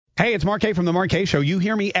Hey, it's Mark K from The Mark K Show. You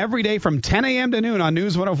hear me every day from 10 a.m. to noon on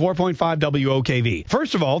News 104.5 WOKV.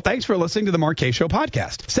 First of all, thanks for listening to The Mark K Show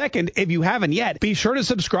podcast. Second, if you haven't yet, be sure to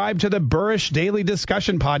subscribe to the Burrish Daily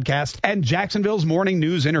Discussion podcast and Jacksonville's morning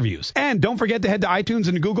news interviews. And don't forget to head to iTunes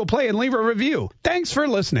and Google Play and leave a review. Thanks for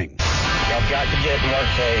listening. Y'all got to get Mark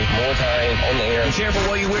K more time on the air. Be careful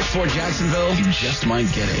what you wish for, Jacksonville. You just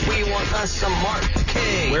might get it. We want us some Mark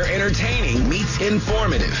K. Where entertaining meets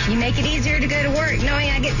informative. You make it easier to go to work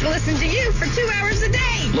knowing I get to listen to you for 2 hours a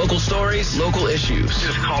day. Local stories, local issues.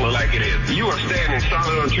 Just call it like it is. You are standing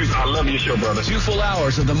solid on truth. I love your show, brother. 2 full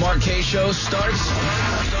hours of the Mark K Show starts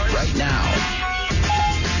right now.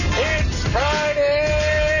 It's Friday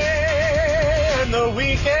and the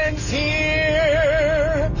weekend's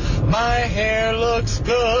here. My hair looks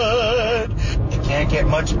good. It can't get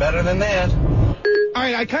much better than that. All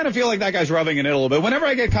right, I kind of feel like that guy's rubbing it in a little bit. Whenever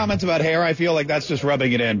I get comments about hair, I feel like that's just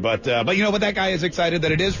rubbing it in. But you know what? That guy is excited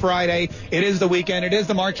that it is Friday, it is the weekend, it is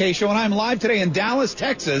the Mark K Show, and I'm live today in Dallas,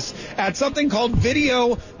 Texas, at something called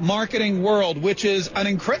Video Marketing World, which is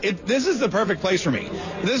this is the perfect place for me.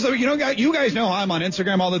 This is, you guys know I'm on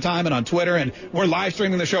Instagram all the time and on Twitter, and we're live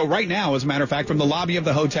streaming the show right now, as a matter of fact, from the lobby of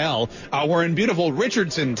the hotel. We're in beautiful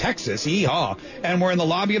Richardson, Texas, yeehaw, and we're in the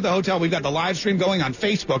lobby of the hotel. We've got the live stream going on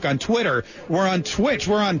Facebook, on Twitter, we're on Twitch,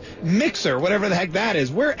 we're on Mixer, whatever the heck that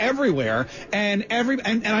is. We're everywhere, and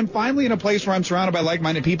I'm finally in a place where I'm surrounded by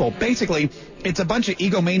like-minded people. Basically, it's a bunch of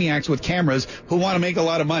egomaniacs with cameras who want to make a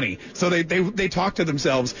lot of money. So they talk to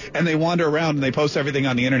themselves, and they wander around, and they post everything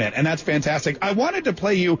on the internet, and that's fantastic. I wanted to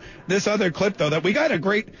play you this other clip, though, that we got a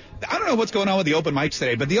great, I don't know what's going on with the open mics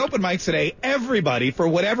today, but the open mics today, everybody, for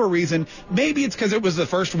whatever reason, maybe it's because it was the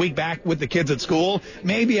first week back with the kids at school,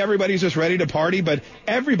 maybe everybody's just ready to party, but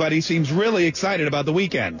everybody seems really excited about the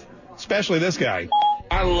weekend, especially this guy.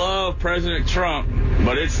 I love President Trump,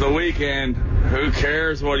 but it's the weekend. Who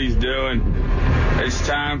cares what he's doing? It's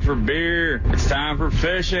time for beer. It's time for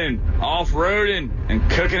fishing, off-roading,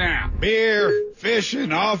 and cooking out. Beer,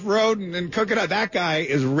 fishing, off-roading, and cooking out. That guy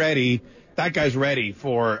is ready. That guy's ready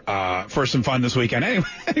for some fun this weekend.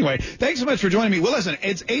 Anyway, thanks so much for joining me. Well, listen,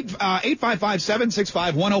 it's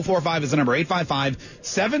 855-765-1045 is the number.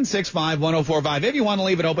 855-765-1045. If you want to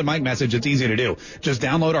leave an open mic message, it's easy to do. Just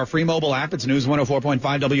download our free mobile app. It's News 104.5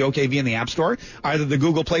 WOKV in the App Store, either the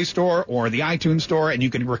Google Play Store or the iTunes Store, and you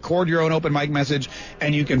can record your own open mic message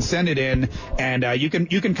and you can send it in, and you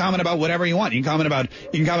can comment about whatever you want. You can comment about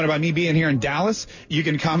me being here in Dallas. You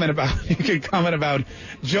can comment about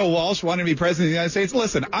Joe Walsh wanting to be president of the United States.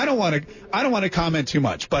 Listen, I don't want to comment too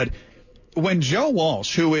much, but when Joe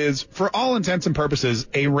Walsh, who is for all intents and purposes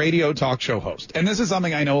a radio talk show host, and this is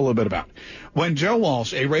something I know a little bit about, when Joe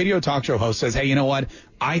Walsh, a radio talk show host, says, hey, you know what?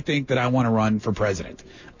 I think that I want to run for president.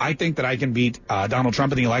 I think that I can beat Donald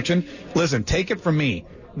Trump in the election. Listen, take it from me.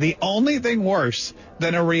 The only thing worse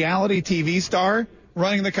than a reality TV star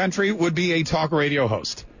running the country would be a talk radio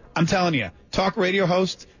host. I'm telling you, talk radio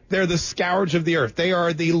hosts, they're the scourge of the earth. They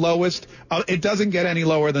are the lowest. It doesn't get any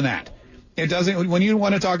lower than that. It doesn't. When you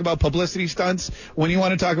want to talk about publicity stunts, when you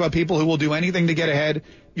want to talk about people who will do anything to get ahead,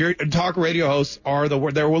 your talk radio hosts are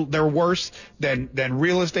they're worse than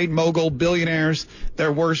real estate mogul billionaires.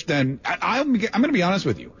 They're worse than. I'm going to be honest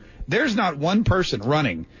with you. There's not one person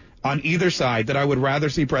running on either side that I would rather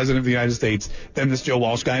see president of the United States than this Joe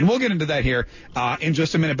Walsh guy. And we'll get into that here in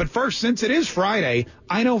just a minute. But first, since it is Friday,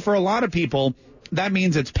 I know for a lot of people that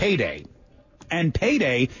means it's payday. And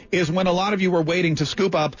payday is when a lot of you were waiting to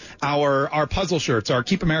scoop up our puzzle shirts, our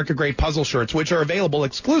Keep America Great puzzle shirts, which are available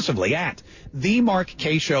exclusively at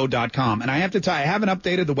themarkkshow.com. And I have to tell you, I haven't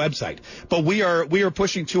updated the website, but we are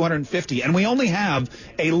pushing 250, and we only have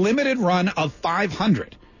a limited run of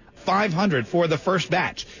 500 for the first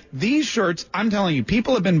batch. These shirts, I'm telling you,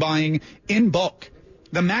 people have been buying in bulk.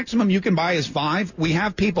 The maximum you can buy is 5. We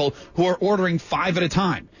have people who are ordering 5 at a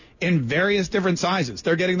time in various different sizes.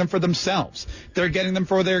 They're getting them for themselves. They're getting them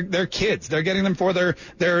for their kids. They're getting them for their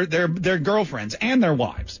girlfriends and their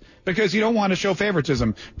wives, because you don't want to show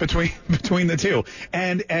favoritism between the two.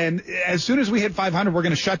 And as soon as we hit 500, we're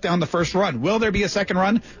going to shut down the first run. Will there be a second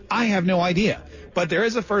run? I have no idea. But there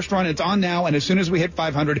is a first run. It's on now, and as soon as we hit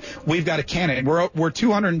 500, we've got a cannon. We're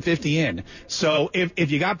 250 in. So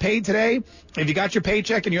if you got paid today, if you got your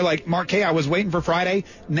paycheck and you're like, Mark K, I was waiting for Friday,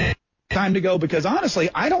 now time to go, because honestly,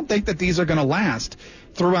 I don't think that these are going to last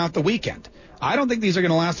throughout the weekend. I don't think these are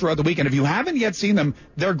going to last throughout the weekend. If you haven't yet seen them,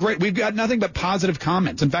 they're great. We've got nothing but positive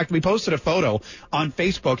comments. In fact, we posted a photo on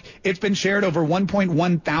Facebook. It's been shared over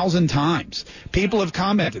 1.1 thousand times. People have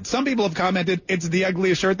commented. Some people have commented, it's the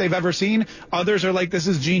ugliest shirt they've ever seen. Others are like, this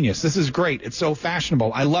is genius. This is great. It's so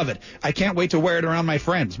fashionable. I love it. I can't wait to wear it around my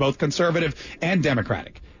friends, both conservative and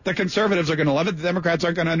Democratic. The conservatives are going to love it. The Democrats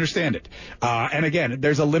aren't going to understand it. And again,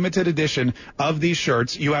 there's a limited edition of these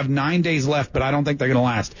shirts. You have 9 days left, but I don't think they're going to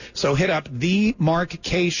last. So hit up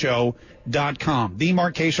themarkshow.com,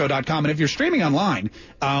 themarkshow.com. And if you're streaming online,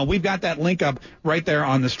 we've got that link up right there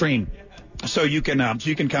on the stream. So you can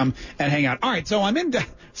come and hang out. All right, so I'm in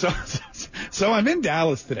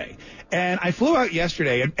Dallas today, and I flew out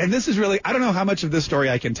yesterday. And this is really, I don't know how much of this story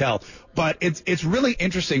I can tell, but it's really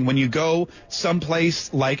interesting when you go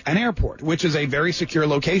someplace like an airport, which is a very secure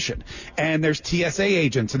location, and there's TSA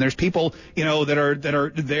agents and there's people that are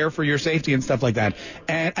there for your safety and stuff like that.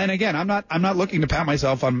 And again, I'm not looking to pat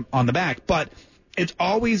myself on the back, but it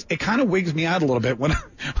kind of wigs me out a little bit when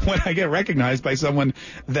I get recognized by someone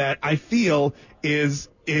that I feel has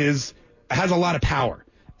a lot of power.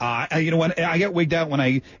 When I get wigged out when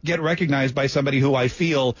I get recognized by somebody who I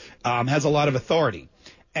feel has a lot of authority.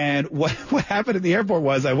 And what happened at the airport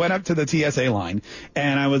was I went up to the TSA line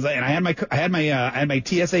and I had my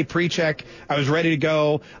TSA pre-check. I was ready to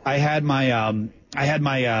go. I had my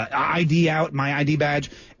ID out, my ID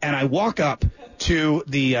badge, and I walk up to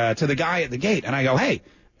the guy at the gate and I go, "Hey,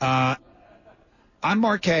 I'm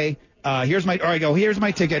Mark K. Here's my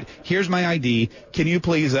ticket. Here's my ID. Can you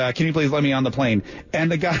please let me on the plane?"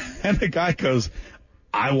 And the guy goes,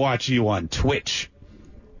 "I watch you on Twitch."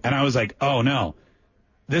 And I was like, "Oh no,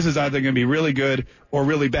 this is either going to be really good or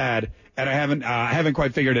really bad." And I haven't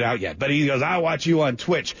quite figured it out yet. But he goes, "I watch you on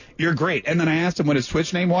Twitch. You're great." And then I asked him what his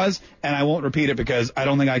Twitch name was, and I won't repeat it because I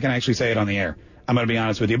don't think I can actually say it on the air. I'm going to be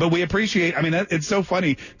honest with you. But we appreciate, it's so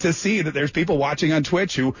funny to see that there's people watching on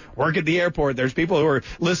Twitch who work at the airport. There's people who are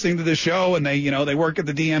listening to the show and they work at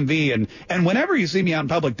the DMV. And whenever you see me out in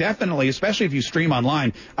public, definitely, especially if you stream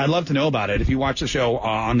online, I'd love to know about it. If you watch the show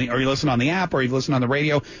or you listen on the app or you listen on the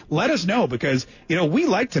radio, let us know because, we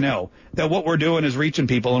like to know that what we're doing is reaching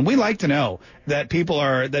people. And we like to know that people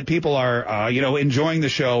are enjoying the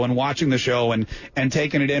show and watching the show and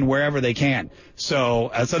taking it in wherever they can.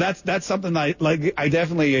 So that's something I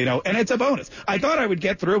definitely, and it's a bonus. I thought I would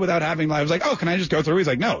get through without having, I was like, "Oh, can I just go through?" He's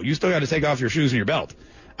like, "No, you still got to take off your shoes and your belt."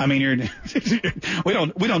 We know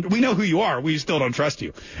who you are. We still don't trust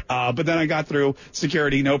you. But then I got through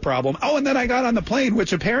security, no problem. Oh, and then I got on the plane,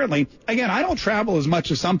 which apparently, again, I don't travel as much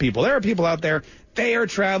as some people. There are people out there, they are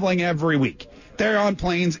traveling every week. They're on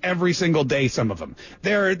planes every single day, some of them.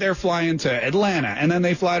 They're flying to Atlanta, and then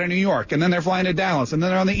they fly to New York, and then they're flying to Dallas, and then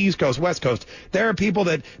they're on the East Coast, West Coast. There are people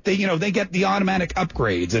that they get the automatic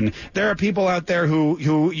upgrades, and there are people out there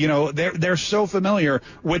who they're so familiar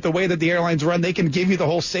with the way that the airlines run, they can give you the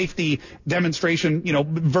whole safety demonstration,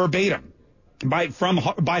 verbatim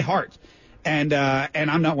by heart. And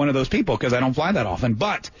I'm not one of those people because I don't fly that often.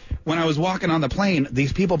 But when I was walking on the plane,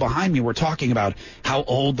 these people behind me were talking about how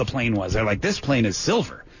old the plane was. They're like, "This plane is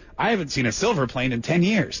silver. I haven't seen a silver plane in 10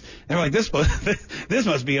 years. They're like, this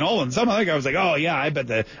must be an old one." Some other guy was like, "Oh yeah, I bet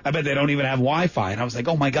they don't even have Wi-Fi." And I was like,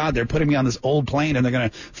 "Oh my God, they're putting me on this old plane and they're going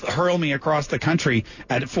to hurl me across the country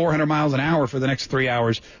at 400 miles an hour for the next 3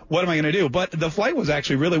 hours. What am I going to do?" But the flight was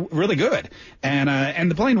actually really, really good. And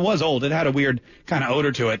the plane was old. It had a weird kind of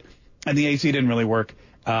odor to it. And the AC didn't really work.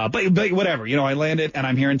 But whatever, I landed and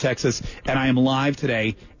I'm here in Texas and I am live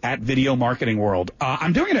today at Video Marketing World.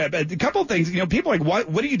 I'm doing a couple of things. People are like,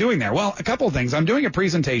 what are you doing there? Well, a couple of things. I'm doing a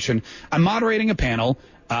presentation. I'm moderating a panel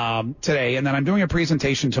today, and then I'm doing a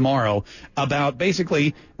presentation tomorrow about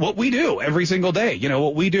basically what we do every single day.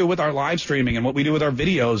 What we do with our live streaming and what we do with our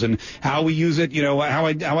videos and how we use it. How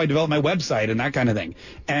I develop my website and that kind of thing.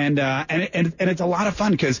 And it's a lot of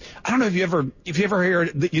fun because I don't know if you ever hear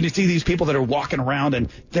you see these people that are walking around and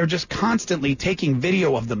they're just constantly taking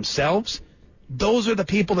video of themselves. Those are the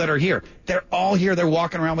people that are here. They're all here. They're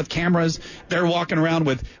walking around with cameras. They're walking around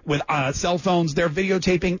with cell phones. They're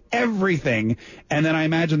videotaping everything. And then I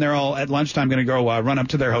imagine they're all at lunchtime going to go run up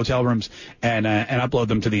to their hotel rooms and upload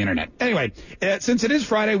them to the internet. Anyway, since it is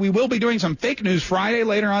Friday, we will be doing some Fake News Friday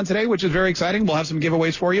later on today, which is very exciting. We'll have some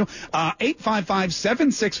giveaways for you.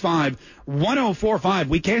 855-765-1045.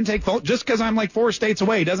 We can take phone. Just because I'm like 4 states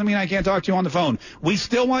away doesn't mean I can't talk to you on the phone. We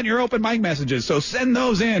still want your open mic messages, so send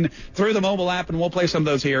those in through the mobile app, and we'll play some of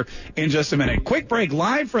those here in just a minute. Quick break,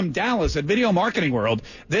 live from Dallas at Video Marketing World.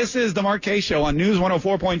 This is the Mark K. Show on News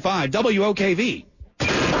 104.5 WOKV.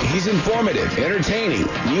 He's informative, entertaining,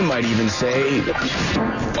 you might even say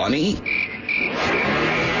funny.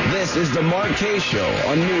 This is the Mark K. Show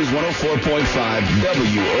on News 104.5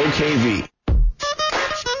 WOKV.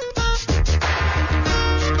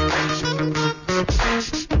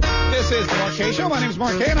 This is the Mark K. Show. My name is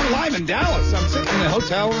Mark K. and I'm live in Dallas. I'm sitting in the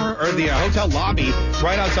hotel hotel lobby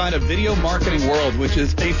right outside of Video Marketing World, which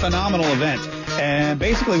is a phenomenal event. And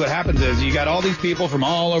basically what happens is you got all these people from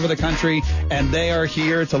all over the country, and they are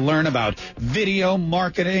here to learn about video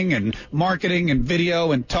marketing and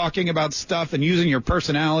video and talking about stuff and using your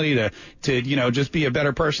personality to just be a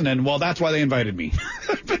better person. And, well, that's why they invited me.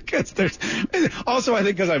 Because also, I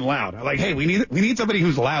think because I'm loud. I'm like, hey, we need somebody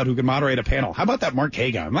who's loud who can moderate a panel. How about that Mark K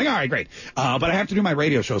guy? I'm like, all right, great. But I have to do my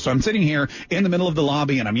radio show. So I'm sitting here in the middle of the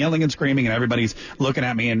lobby, and I'm yelling and screaming, and everybody's looking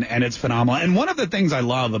at me, and it's phenomenal. And one of the things I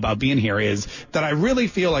love about being here is that I really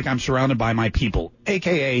feel like I'm surrounded by my people,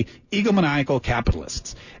 a.k.a. egomaniacal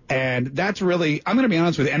capitalists. And that's really, I'm going to be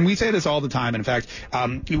honest with you, and we say this all the time. In fact,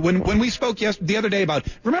 when we spoke the other day about,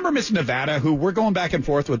 remember Miss Nevada, who we're going back and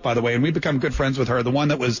forth with, by the way, and we've become good friends with her, the one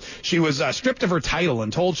that she was stripped of her title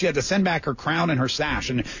and told she had to send back her crown and her sash,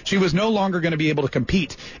 and she was no longer going to be able to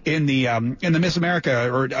compete in the Miss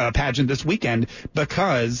America pageant this weekend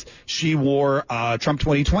because she wore a Trump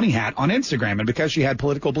 2020 hat on Instagram, and because she had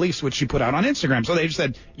political beliefs, which she put out on Instagram. So they just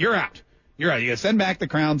said, you're out. You're out. You send back the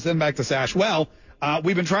crown, send back the sash. Well,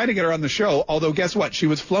 we've been trying to get her on the show, although guess what? She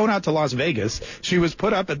was flown out to Las Vegas. She was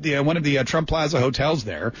put up at one of the Trump Plaza hotels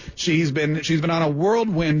there. She's been on a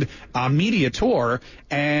whirlwind media tour,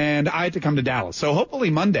 and I had to come to Dallas. So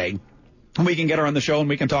hopefully Monday we can get her on the show and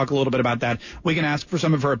we can talk a little bit about that. We can ask for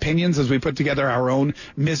some of her opinions as we put together our own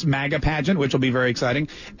Miss MAGA pageant, which will be very exciting.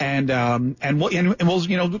 And we'll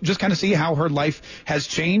just kind of see how her life has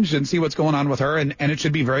changed and see what's going on with her. And it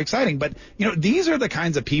should be very exciting. But, these are the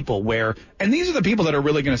kinds of people and these are the people that are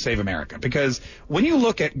really going to save America, because when you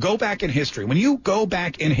go back in history,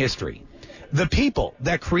 the people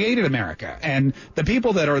that created America and the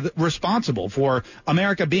people that are responsible for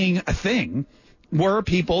America being a thing were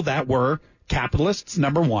people that were capitalists,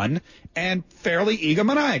 number one, and fairly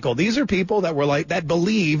egomaniacal. These are people that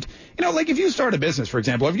believed, like if you start a business, for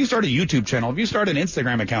example, if you start a YouTube channel, if you start an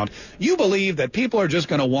Instagram account, you believe that people are just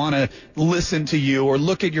going to want to listen to you or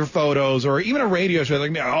look at your photos, or even a radio show,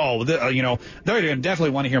 like, they're going to definitely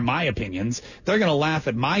want to hear my opinions. They're going to laugh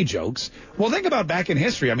at my jokes. Well, think about back in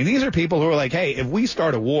history. I mean, these are people who are like, hey, if we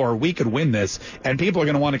start a war, we could win this, and people are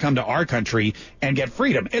going to want to come to our country and get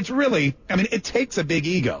freedom. It's really, it takes a big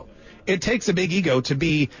ego. It takes a big ego to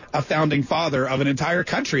be a founding father of an entire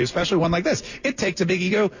country, especially one like this. It takes a big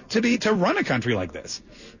ego to run a country like this.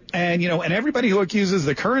 And, and everybody who accuses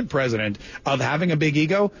the current president of having a big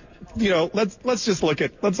ego, let's look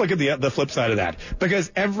at the flip side of that,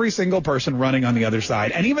 because every single person running on the other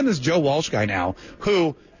side, and even this Joe Walsh guy now,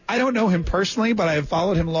 who I don't know him personally, but I have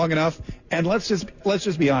followed him long enough. And let's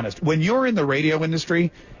just be honest. When you're in the radio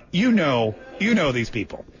industry, you know these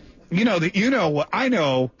people. I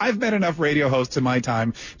know. I've met enough radio hosts in my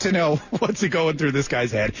time to know what's going through this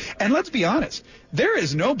guy's head. And let's be honest, there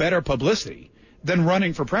is no better publicity than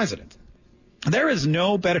running for president. There is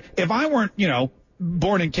no better. If I weren't,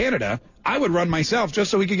 born in Canada, I would run myself just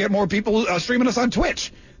so we could get more people streaming us on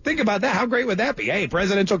Twitch. Think about that. How great would that be? Hey,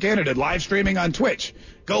 presidential candidate live streaming on Twitch.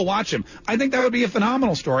 Go watch him. I think that would be a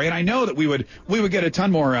phenomenal story, and I know that we would get a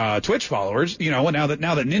ton more Twitch followers, now that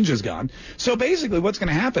Ninja's gone. So basically what's going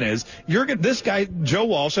to happen is this guy, Joe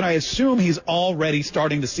Walsh, and I assume he's already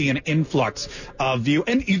starting to see an influx of view.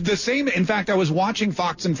 And the same, in fact, I was watching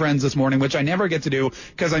Fox and Friends this morning, which I never get to do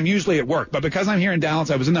because I'm usually at work. But because I'm here in Dallas,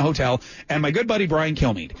 I was in the hotel, and my good buddy Brian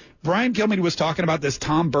Kilmeade was talking about this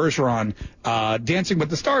Tom Bergeron Dancing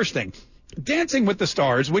with the Stars thing. Dancing with the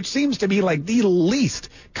Stars, which seems to be like the least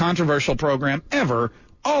controversial program ever,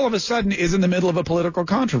 all of a sudden is in the middle of a political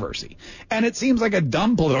controversy. And it seems like a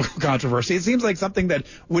dumb political controversy. It seems like something that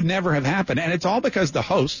would never have happened. And it's all because the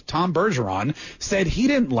host, Tom Bergeron, said he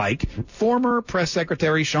didn't like former press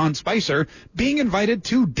secretary Sean Spicer being invited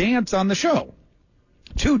to dance on the show.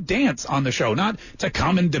 To dance on the show, not to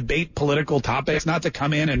come and debate political topics, not to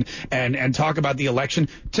come in and talk about the election,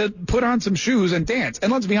 to put on some shoes and dance. And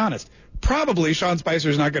let's be honest, probably Sean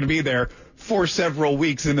Spicer's not going to be there for several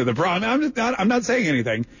weeks into the prom. I'm not saying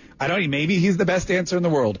anything. Maybe he's the best dancer in the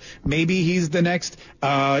world. Maybe he's the next,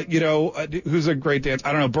 who's a great dancer.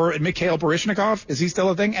 I don't know, Mikhail Baryshnikov. Is he still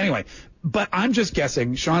a thing? Anyway, but I'm just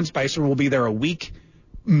guessing Sean Spicer will be there a week,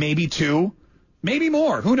 maybe two. Maybe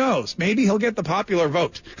more. Who knows? Maybe he'll get the popular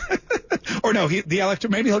vote. Or no,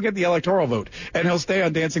 maybe he'll get the electoral vote, and he'll stay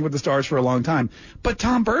on Dancing with the Stars for a long time. But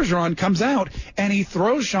Tom Bergeron comes out, and he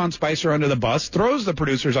throws Sean Spicer under the bus, throws the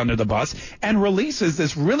producers under the bus, and releases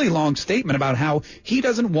this really long statement about how he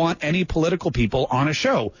doesn't want any political people on a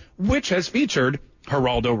show, which has featured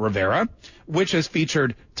Geraldo Rivera, which has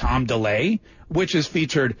featured Tom DeLay, which has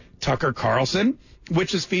featured Tucker Carlson,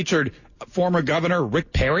 which has featured former Governor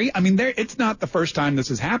Rick Perry. It's not the first time this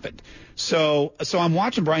has happened. So I'm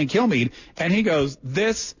watching Brian Kilmeade, and he goes,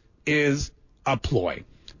 this is a ploy.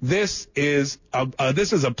 this is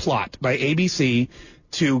a plot by ABC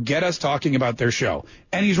to get us talking about their show.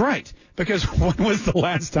 And he's right, because when was the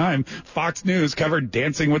last time Fox News covered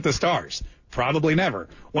Dancing with the Stars? Probably never.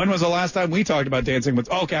 When was the last time we talked about Dancing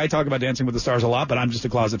with? Okay, I talk about Dancing with the Stars a lot, but I'm just a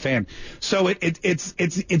closet fan. So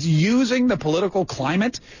it's using the political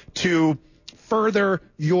climate to further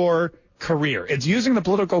your career. It's using the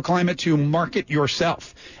political climate to market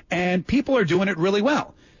yourself, and people are doing it really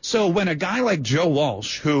well. So when a guy like Joe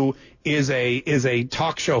Walsh, who is a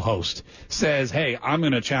talk show host, says, "Hey, I'm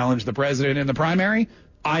going to challenge the president in the primary,"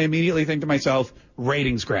 I immediately think to myself,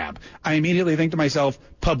 ratings grab. I immediately think to myself,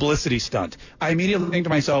 publicity stunt. I immediately think to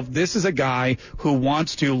myself, this is a guy who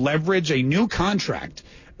wants to leverage a new contract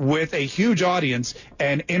with a huge audience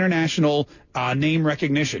and international name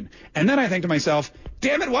recognition. And then I think to myself,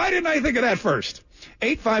 damn it, why didn't I think of that first?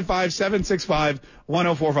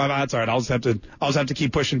 855-765-1045. That's all right. I'll just have to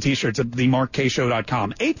keep pushing T-shirts at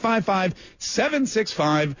themarkshow.com.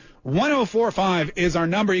 855-765-1045 is our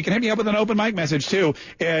number. You can hit me up with an open mic message too.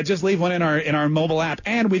 Just leave one in our mobile app.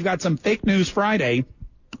 And we've got some Fake News Friday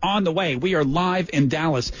on the way. We are live in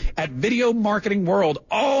Dallas at Video Marketing World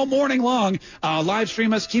all morning long. Live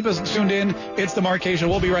stream us. Keep us tuned in. It's the Mark K Show.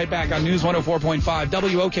 We'll be right back on News 104.5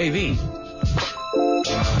 WOKV.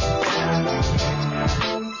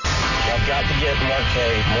 I've got to get Mark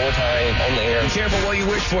K more time on the air. Be careful what you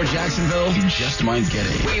wish for, Jacksonville. You just might get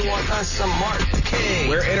it. We want us some Mark K.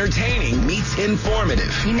 Where entertaining meets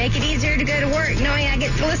informative. You make it easier to go to work knowing I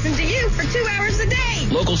get to listen to you for 2 hours a day.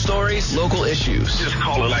 Local stories, local issues. Just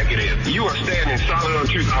call it like it is. You are standing solid on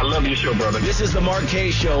truth. I love your show, brother. This is the Mark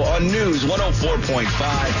K Show on News 104.5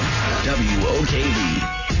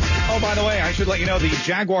 WOKV. Oh, by the way, I should let you know the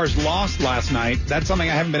Jaguars lost last night. That's something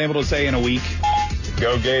I haven't been able to say in a week.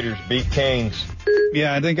 Go Gators, beat Kings.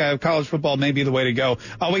 Yeah, I think college football may be the way to go.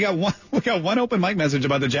 We got one open mic message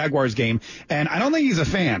about the Jaguars game, and I don't think he's a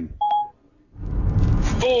fan.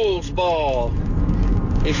 Fool's ball.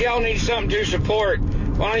 If y'all need something to support,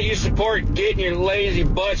 why don't you support getting your lazy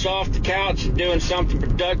butts off the couch and doing something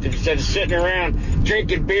productive instead of sitting around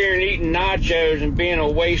drinking beer and eating nachos and being a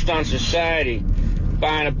waste on society,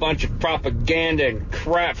 buying a bunch of propaganda and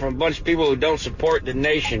crap from a bunch of people who don't support the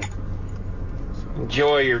nation.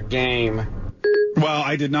 Enjoy your game. Well,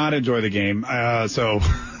 I did not enjoy the game, so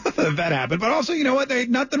that happened. But also, you know what? There ain't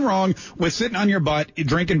nothing wrong with sitting on your butt,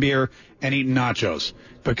 drinking beer, and eating nachos,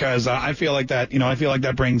 because I feel like that. You know, I feel like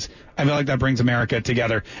that brings America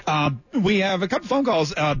together. We have a couple phone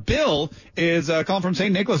calls. Bill is calling from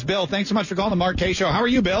St. Nicholas. Bill, thanks so much for calling the Mark K Show. How are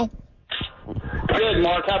you, Bill? Good,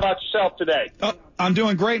 Mark. How about yourself today? I'm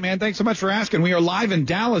doing great, man. Thanks so much for asking. We are live in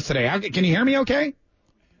Dallas today. Can you hear me okay?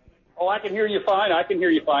 Oh, I can hear you fine. I can hear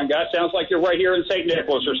you fine, guys. Sounds like you're right here in St.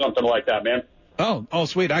 Nicholas or something like that, man. Oh,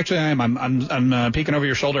 sweet. Actually, I am. I'm peeking over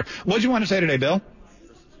your shoulder. What did you want to say today, Bill?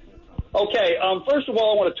 Okay. First of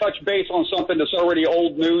all, I want to touch base on something that's already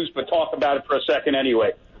old news, but talk about it for a second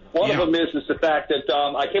anyway. One of them is the fact that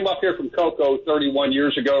I came up here from Cocoa 31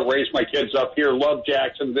 years ago, raised my kids up here, love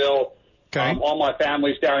Jacksonville. Okay. All my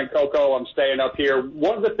family's down in Cocoa. I'm staying up here.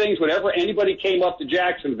 One of the things, whenever anybody came up to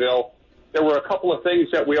Jacksonville, there were a couple of things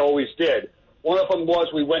that we always did. One of them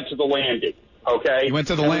was we went to the landing, okay? You went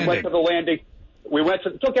to the landing. We went to the landing.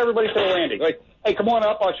 Took everybody to the landing. Like, hey, come on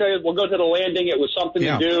up. I'll show you. We'll go to the landing. It was something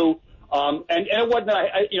to do. And it wasn't,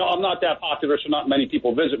 I'm not that popular, so not many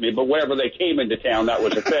people visit me, but whenever they came into town, that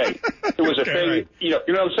was a thing. It was a thing. Right. You know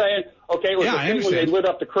what I'm saying? Okay, it was a thing when they lit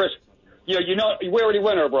up the Christmas. We already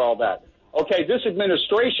went over all that. Okay, this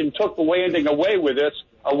administration took the landing away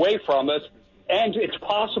from us. And it's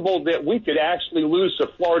possible that we could actually lose the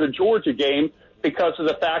Florida-Georgia game because of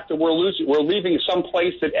the fact that we're leaving some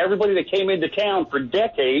place that everybody that came into town for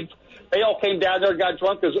decades, they all came down there and got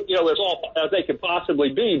drunk as all as they could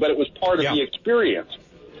possibly be, but it was part of the experience.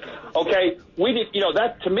 Okay, we did,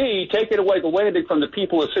 that to me, taking away the landing from the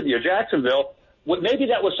people of the city of Jacksonville, maybe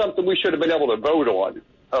that was something we should have been able to vote on.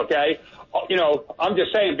 Okay, I'm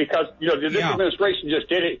just saying because this administration just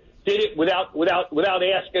did it without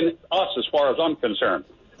asking us, as far as I'm concerned.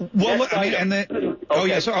 Well, look,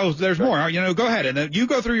 there's more. Go ahead, and then you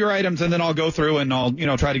go through your items, and then I'll go through and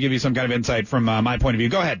I'll try to give you some kind of insight from my point of view.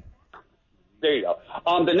 Go ahead. There you go.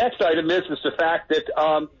 The next item is the fact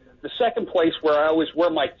that the second place where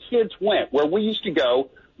my kids went, where we used to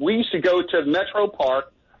go to Metro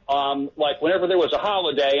Park. Like whenever there was a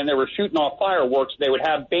holiday and they were shooting off fireworks, they would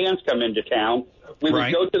have bands come into town. We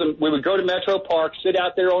would go to Metro Park, sit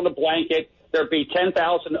out there on a blanket. There'd be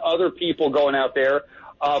 10,000 other people going out there.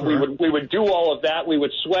 We would do all of that. We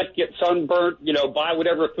would sweat, get sunburnt, buy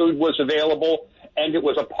whatever food was available, and it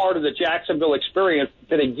was a part of the Jacksonville experience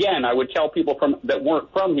that, again, I would tell people that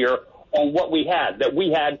weren't from here on what we had, that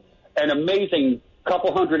we had an amazing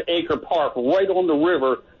couple 100-acre park right on the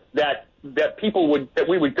river that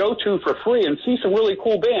we would go to for free and see some really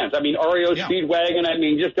cool bands. I mean, REO Speedwagon, I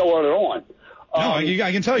mean, just go on and on. No,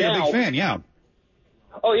 I can tell you're a big fan, yeah.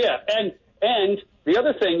 Oh, yeah, and the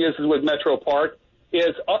other thing is with Metro Park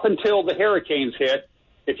is up until the hurricanes hit,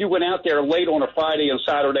 if you went out there late on a Friday and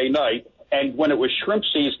Saturday night, and when it was shrimp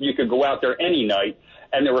season, you could go out there any night,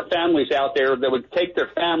 and there were families out there that would take their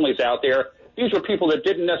families out there. These were people that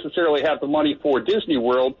didn't necessarily have the money for Disney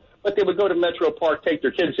World, but they would go to Metro Park, take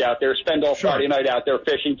their kids out there, spend all Friday night out there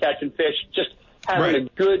fishing, catching fish, just having a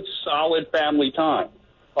good, solid family time.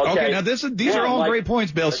 Okay, now these are all great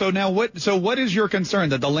points, Bill. So now what is your concern?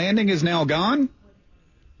 That the landing is now gone?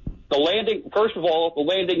 The landing, first of all, the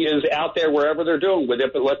landing is out there wherever they're doing with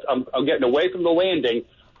it, but I'm getting away from the landing.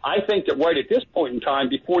 I think that right at this point in time,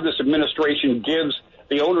 before this administration gives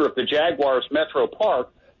the owner of the Jaguars Metro Park,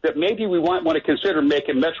 that maybe we might want to consider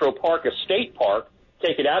making Metro Park a state park,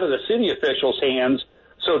 take it out of the city officials' hands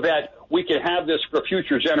so that we can have this for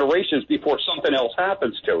future generations before something else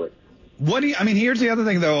happens to it. Here's the other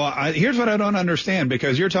thing, though. Here's what I don't understand,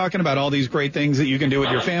 because you're talking about all these great things that you can do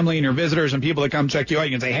with your family and your visitors and people that come check you out.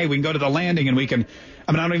 You can say, hey, we can go to the landing and we can –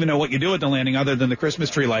 I don't even know what you do at the landing other than the Christmas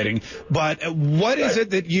tree lighting. But what is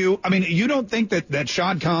it that you don't think that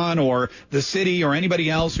Shad Khan or the city or anybody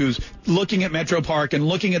else who's looking at Metro Park and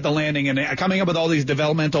looking at the landing and coming up with all these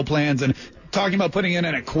developmental plans and talking about putting in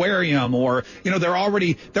an aquarium, or they're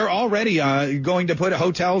already going to put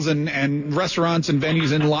hotels and restaurants and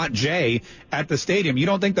venues in Lot J at the stadium. You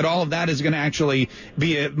don't think that all of that is going to actually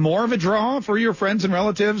be more of a draw for your friends and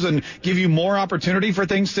relatives and give you more opportunity for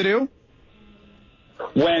things to do?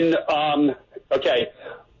 When the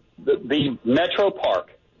Metro Park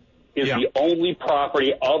is the only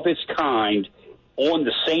property of its kind on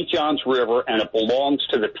the St. Johns River, and it belongs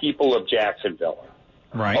to the people of Jacksonville.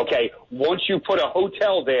 Right. Okay. Once you put a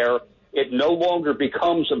hotel there, it no longer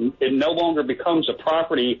becomes a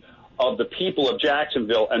property of the people of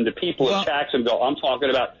Jacksonville. And the people of Jacksonville, I'm talking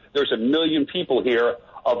about, there's 1 million people here,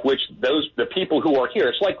 of which the people who are here,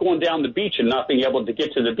 it's like going down the beach and not being able to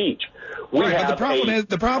get to the beach. But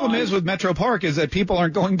the problem is with Metro Park is that people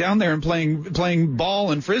aren't going down there and playing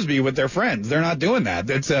ball and frisbee with their friends. They're not doing that.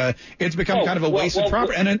 It's become kind of a wasted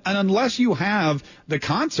property. And unless you have the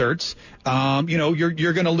concerts,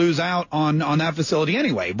 you're going to lose out on that facility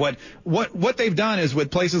anyway. But what they've done is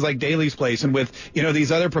with places like Daly's Place and with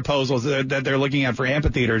these other proposals that they're looking at for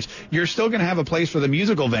amphitheaters, you're still going to have a place for the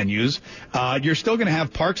musical venues. You're still going to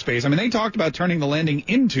have park space. They talked about turning the landing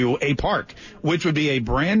into a park, which would be a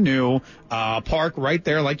brand new park right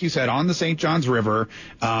there, like you said, on the St. Johns River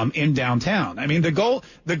in downtown. The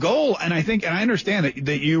goal, and I understand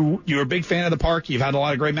that you're a big fan of the park. You've had a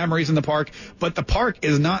lot of great memories in the park, but the park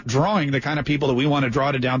is not drawing the kind of people that we want to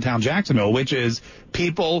draw to downtown Jacksonville, which is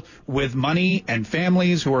people with money and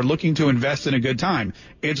families who are looking to invest in a good time.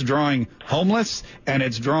 It's drawing homeless, and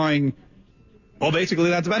it's drawing, well, basically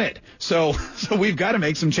that's about it. So we've got to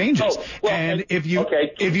make some changes. If you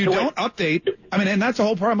don't update, and that's the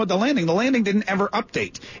whole problem with the landing. The landing didn't ever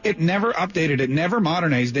update. It never updated. It never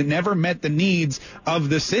modernized. It never met the needs of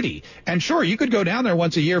the city. And sure, you could go down there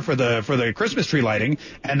once a year for the Christmas tree lighting,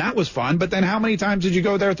 and that was fun. But then how many times did you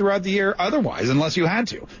go there throughout the year otherwise, unless you had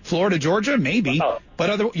to? Florida, Georgia, maybe. But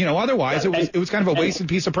otherwise it was kind of a wasted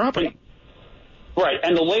piece of property. Right.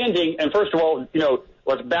 And the landing, and first of all,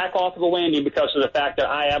 let's back off of the landing because of the fact that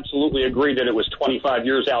I absolutely agree that it was 25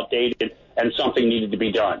 years outdated and something needed to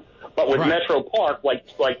be done. But with Metro Park, like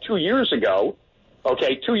 2 years ago,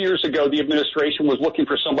 the administration was looking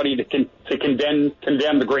for somebody to condemn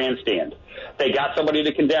the grandstand. They got somebody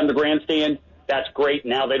to condemn the grandstand. That's great.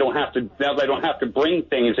 Now they don't have to bring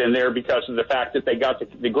things in there because of the fact that they got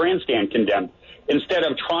the grandstand condemned instead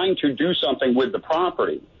of trying to do something with the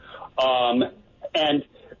property. And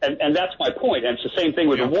that's my point. And it's the same thing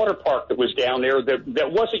with the water park that was down there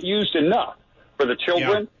that wasn't used enough for the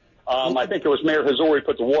children. I think it was Mayor Hazori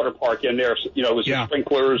put the water park in there. It was the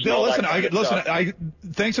sprinklers. Bill,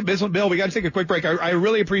 thanks, Bill. We got to take a quick break. I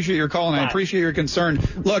really appreciate your call, and I appreciate your concern.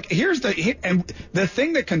 Look, the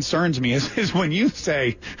thing that concerns me is when you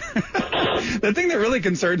say the thing that really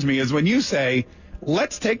concerns me is when you say,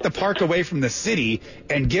 let's take the park away from the city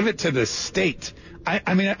and give it to the state.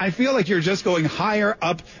 I feel like you're just going higher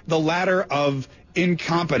up the ladder of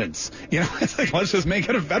incompetence. It's like, let's just make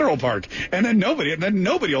it a federal park, and then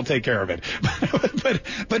nobody will take care of it.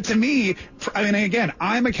 But to me, I mean, again,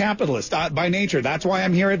 I'm a capitalist by nature. That's why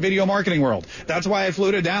I'm here at Video Marketing World. That's why I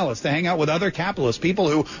flew to Dallas to hang out with other capitalists, people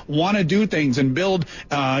who want to do things and build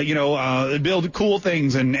cool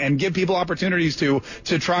things and give people opportunities to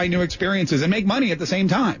try new experiences and make money at the same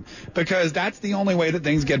time, because that's the only way that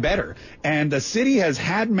things get better. And the city has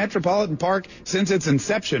had Metropolitan Park since its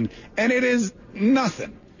inception, and it is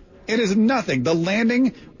nothing. It is nothing. The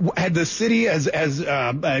Landing had the city as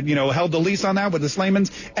held the lease on that with the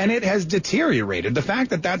Slaymans, and it has deteriorated. The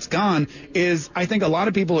fact that that's gone is, I think a lot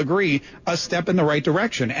of people agree, a step in the right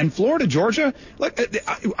direction. And Florida, Georgia, look,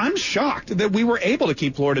 I'm shocked that we were able to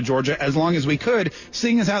keep Florida, Georgia as long as we could,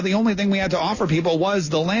 seeing as how the only thing we had to offer people was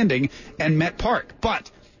the Landing and Met Park. But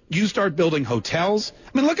you start building hotels.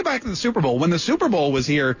 I mean, look back to the Super Bowl. When the Super Bowl was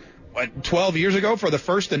here, 12 years ago for the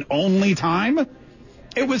first and only time,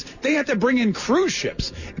 they had to bring in cruise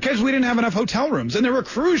ships because we didn't have enough hotel rooms. And there were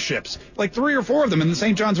cruise ships, like 3 or 4 of them in the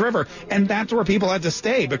St. Johns River. And that's where people had to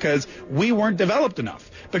stay because we weren't developed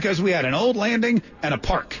enough, because we had an old Landing and a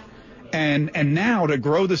park. And now to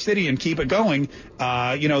grow the city and keep it going,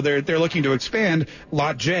 they're looking to expand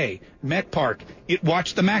Lot J, Met Park.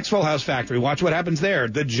 Watch the Maxwell House factory. Watch what happens there.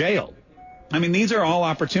 The jail. I mean, these are all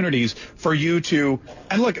opportunities for you to,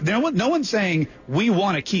 and look, no one's saying we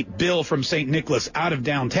want to keep Bill from St. Nicholas out of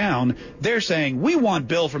downtown. They're saying we want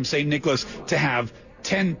Bill from St. Nicholas to have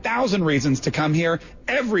 10,000 reasons to come here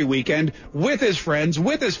every weekend with his friends,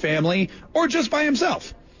 with his family, or just by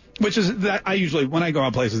himself. Which is that I usually, when I go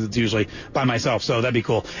out places, it's usually by myself, so that'd be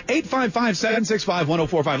cool.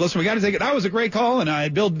 855-765-1045. Listen, we got to take it. That was a great call,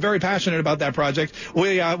 and Bill, very passionate about that project.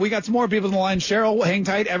 We got some more people on the line. Cheryl, hang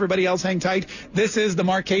tight. Everybody else, hang tight. This is the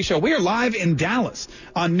Mark Kaye Show. We are live in Dallas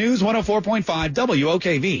on News 104.5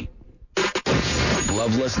 WOKV.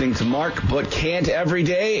 Love listening to Mark, but can't every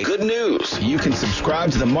day? Good news. You can subscribe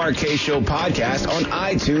to the Mark Kaye Show podcast on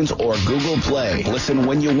iTunes or Google Play. Listen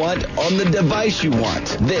when you want, on the device you want.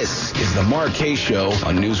 This is the Mark Kaye Show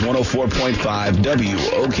on News 104.5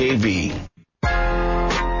 WOKV.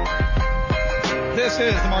 This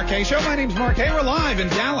is the Mark Kaye Show. My name's Mark Kaye. We're live in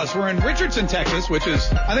Dallas. We're in Richardson, Texas, which is,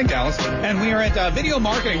 I think, Dallas. And we are at Video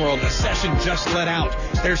Marketing World. The session just let out.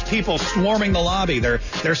 There's people swarming the lobby. They're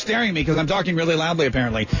staring at me because I'm talking really loudly,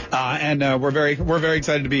 apparently. And we're very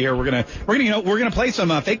excited to be here. We're gonna play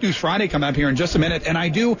some Fake News Friday coming up here in just a minute. And I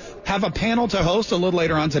do have a panel to host a little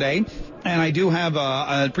later on today. And I do have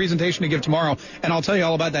a presentation to give tomorrow, and I'll tell you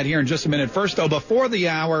all about that here in just a minute. First, though, before the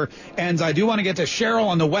hour ends, I do want to get to Cheryl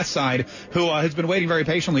on the west side, who has been waiting very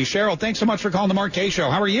patiently. Cheryl, thanks so much for calling the Mark Kaye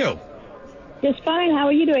Show. How are you? Just fine. How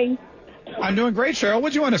are you doing? I'm doing great, Cheryl.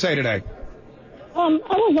 What do you want to say today? I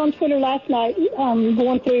was on Twitter last night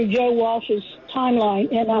going through Joe Walsh's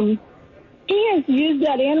timeline, and he has used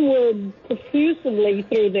that N-word profusively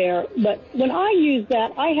through there. But when I used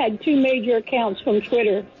that, I had 2 major accounts from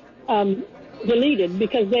Twitter deleted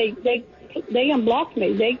because they unblocked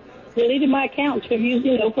me. They deleted my accounts for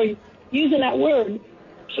using that word,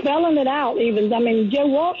 spelling it out. Even, I mean, Joe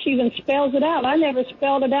Walsh even spells it out. I never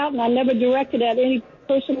spelled it out, and I never directed at any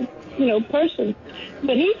person,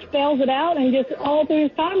 but he spells it out and just all through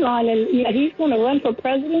his timeline, and he's going to run for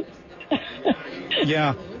president.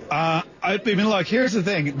 Yeah. I mean, look, here's the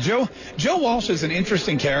thing. Joe Walsh is an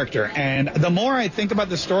interesting character, and the more I think about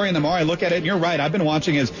the story and the more I look at it, and you're right, I've been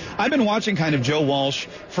watching kind of Joe Walsh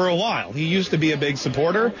for a while. He used to be a big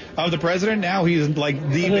supporter of the president. Now he's like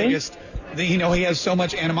the biggest. He has so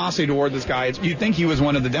much animosity toward this guy. You'd think he was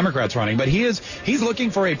one of the Democrats running, but he's looking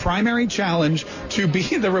for a primary challenge to be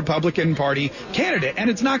the Republican Party candidate, and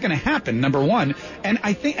it's not going to happen, number one. And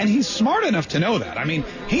he's smart enough to know that. I mean,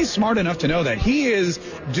 he's smart enough to know that he is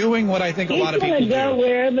doing what I think a lot of people do. He's going to go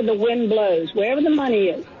wherever the wind blows, wherever the money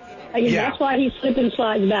is. That's why he slips and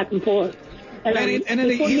slides back and forth. And he's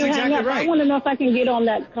exactly right. I want to know if I can get on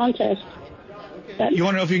that contest. You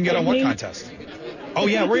want to know if you can get on what contest? Oh,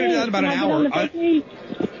 yeah, we're going to do that in about an hour.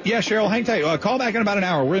 Yeah, Cheryl, hang tight. Call back in about an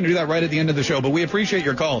hour. We're going to do that right at the end of the show, but we appreciate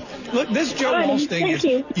your call. Look, this Joe Walsh thing is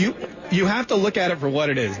you have to look at it for what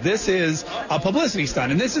it is. This is a publicity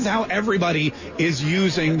stunt, and this is how everybody is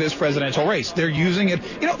using this presidential race. They're using it.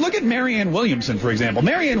 Look at Marianne Williamson, for example.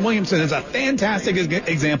 Marianne Williamson is a fantastic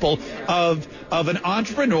example of an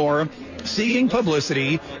entrepreneur seeking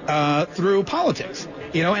publicity through politics.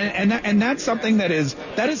 You know, and that's something that is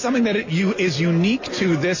something that is unique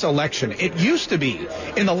to this election. It used to be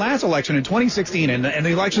in the last election in 2016 and the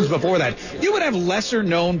elections before that, you would have lesser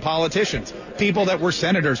known politicians, people that were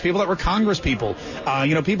senators, people that were congresspeople,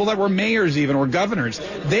 people that were mayors even or governors.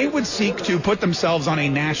 They would seek to put themselves on a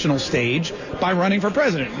national stage by running for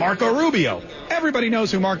president. Marco Rubio. Everybody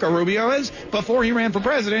knows who Marco Rubio is. Before he ran for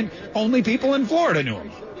president, only people in Florida knew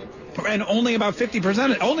him. And only about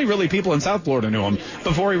 50%, only really people in South Florida knew him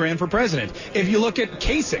before he ran for president. If you look at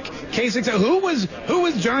Kasich, who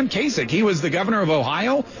was John Kasich? He was the governor of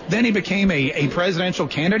Ohio. Then he became a presidential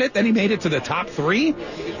candidate. Then he made it to the top 3.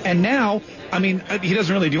 And now, I mean, he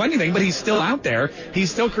doesn't really do anything, but he's still out there. He's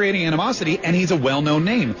still creating animosity, and he's a well-known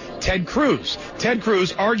name. Ted Cruz,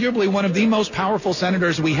 arguably one of the most powerful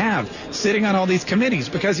senators we have, sitting on all these committees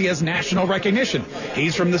because he has national recognition.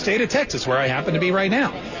 He's from the state of Texas, where I happen to be right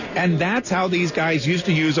now. And that's how these guys used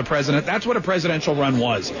to use a president. That's what a presidential run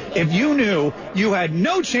was. If you knew you had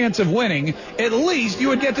no chance of winning, at least you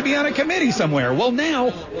would get to be on a committee somewhere. Well,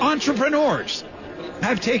 now entrepreneurs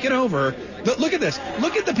have taken over. Look at this.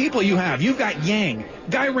 Look at the people you have. You've got Yang.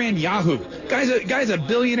 Guy ran Yahoo. Guy's a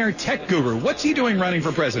billionaire tech guru. What's he doing running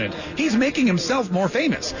for president? He's making himself more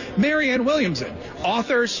famous. Marianne Williamson,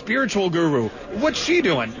 author, spiritual guru. What's she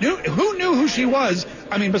doing? Who knew who she was?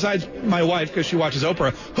 I mean, besides my wife, because she watches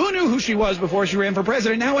Oprah. Who knew who she was before she ran for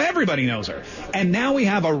president? Now everybody knows her. And now we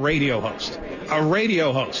have a radio host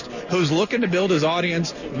who's looking to build his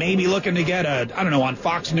audience, maybe looking to get on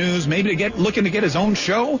Fox News, maybe looking to get his own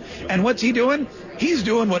show. And what's he doing? He's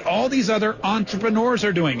doing what all these other entrepreneurs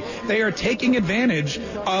are doing. They are taking advantage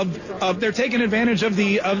of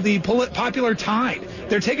the popular tide.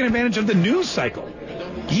 They're taking advantage of the news cycle.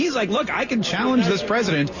 He's like, look, I can challenge this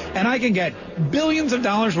president, and I can get billions of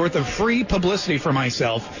dollars worth of free publicity for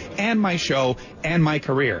myself and my show and my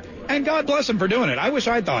career. And God bless him for doing it. I wish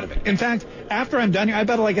I'd thought of it. In fact, after I'm done here, I've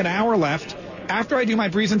got like an hour left. After I do my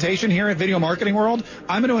presentation here at Video Marketing World,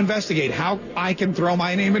 I'm going to investigate how I can throw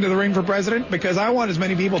my name into the ring for president, because I want as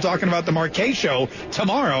many people talking about the Mark Kaye Show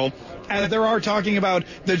tomorrow as there are talking about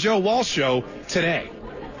the Joe Walsh Show today.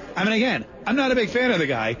 I mean, again, I'm not a big fan of the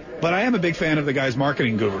guy, but I am a big fan of the guy's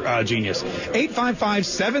marketing genius.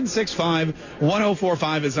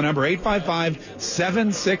 855-765-1045 is the number.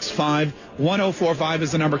 855-765-1045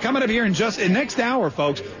 is the number. Coming up here in just in next hour,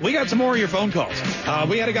 folks, we got some more of your phone calls.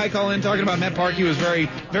 We had a guy call in talking about Met Park. He was very,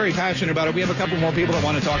 very passionate about it. We have a couple more people that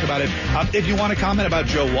want to talk about it. If you want to comment about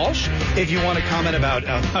Joe Walsh, if you want to comment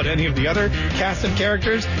about any of the other cast of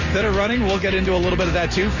characters that are running, we'll get into a little bit of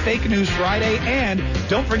that too. Fake News Friday, and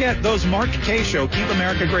don't forget those Mark Kaye Show Keep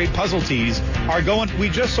America Great puzzle tees are going. We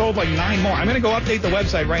just sold like 9 more. I'm going to go update the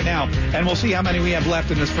website right now, and we'll see how many we have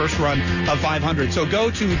left in this first run of 500. So go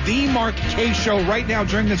to the Mark Kaye Show right now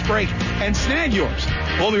during this break and snag yours.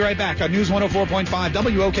 We'll be right back on News 104.5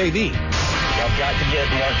 WOKV. Y'all got to get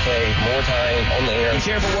Mark Kaye more time on the air. Be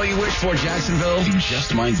careful what you wish for, Jacksonville. You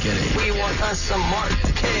just might get it. We want us some Mark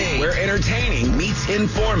Kaye. Where entertaining meets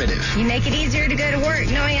informative. You make it easier to go to work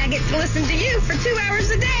knowing I get to listen to you for 2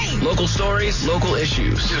 hours a day. Local stories, local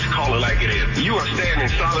issues. Just call it like it is. You are standing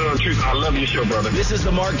solid on truth. I love your show, brother. This is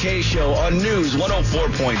the Mark Kaye Show on News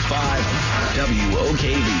 104.5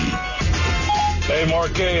 WOKV. Hey,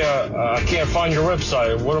 Mark Kaye, I can't find your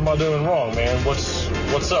website. What am I doing wrong, man?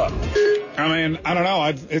 What's up? I mean, I don't know.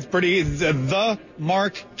 It's pretty easy.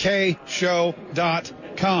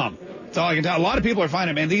 TheMarkKayeShow.com. That's all I can tell. A lot of people are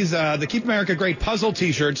finding it, man. These the Keep America Great puzzle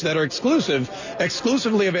T-shirts that are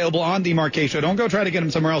exclusively available on the Mark Kaye Show. Don't go try to get them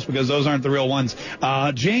somewhere else, because those aren't the real ones.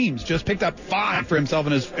 James just picked up 5 for himself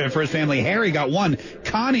and for his family. Harry got 1.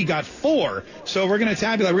 Connie got 4. So we're going to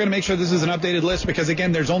tabulate. We're going to make sure this is an updated list, because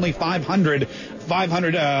again, there's only 500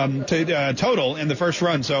 total in the first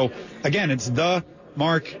run. So again, it's the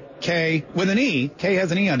Mark Kaye with an E. K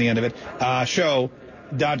has an E on the end of it.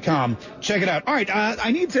 Show.com. Check it out. All right,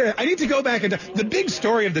 I need to go back into the big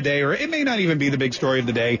story of the day, or it may not even be the big story of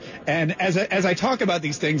the day. And as I talk about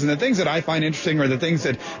these things, and the things that I find interesting, or the things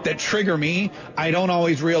that trigger me, I don't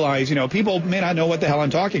always realize, people may not know what the hell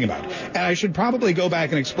I'm talking about. And I should probably go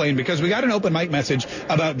back and explain, because we got an open mic message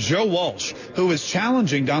about Joe Walsh, who is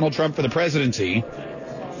challenging Donald Trump for the presidency.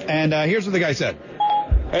 And here's what the guy said.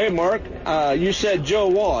 Hey, Mark, you said Joe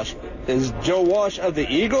Walsh. Is Joe Walsh of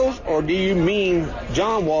the Eagles, or do you mean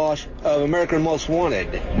John Walsh of American Most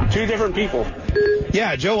Wanted? 2 different people.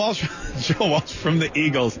 Yeah, Joe Walsh from the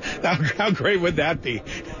Eagles. How great would that be?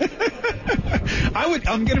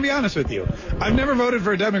 I'm going to be honest with you. I've never voted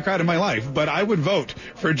for a Democrat in my life, but I would vote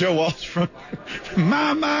for Joe Walsh from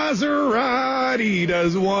My Maserati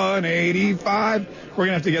does 185. We're going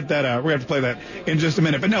to have to get that out. We're going to have to play that in just a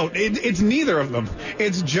minute. But no, it's neither of them.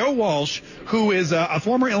 It's Joe Walsh, who is a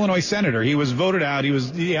former Illinois senator. He was voted out.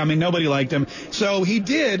 Nobody liked him. So he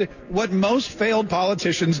did what most failed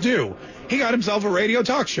politicians do. He got himself a radio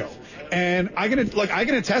talk show. And I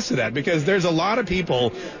can attest to that, because there's a lot of people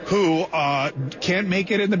who can't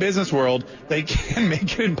make it in the business world. They can't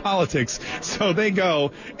make it in politics. So they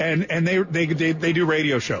go and they do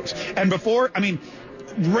radio shows. And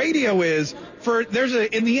radio is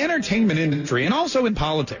in the entertainment industry and also in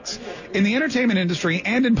politics. In the entertainment industry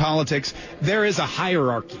and in politics, there is a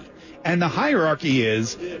hierarchy. And the hierarchy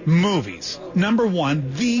is movies. Number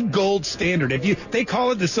one, the gold standard. They call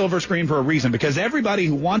it the silver screen for a reason, because everybody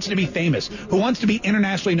who wants to be famous, who wants to be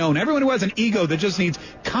internationally known, everyone who has an ego that just needs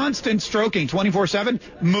constant stroking 24/7,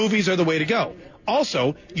 movies are the way to go.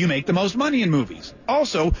 Also, you make the most money in movies.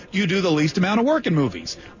 Also, you do the least amount of work in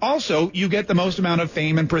movies. Also, you get the most amount of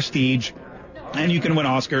fame and prestige, and you can win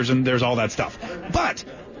Oscars, and there's all that stuff. But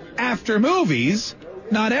after movies,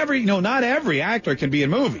 not every actor can be in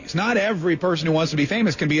movies. Not every person who wants to be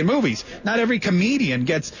famous can be in movies. Not every comedian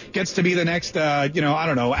gets to be the next,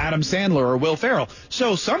 Adam Sandler or Will Ferrell.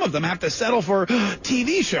 So some of them have to settle for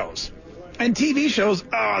TV shows. And TV shows,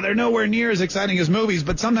 they're nowhere near as exciting as movies,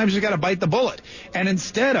 but sometimes you got to bite the bullet. And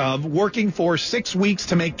instead of working for 6 weeks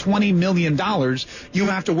to make $20 million, you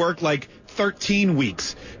have to work like 13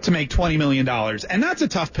 weeks to make $20 million. And that's a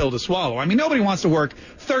tough pill to swallow. I mean, nobody wants to work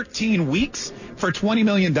 13 weeks for $20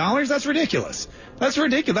 million. That's ridiculous.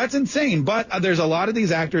 That's insane. But there's a lot of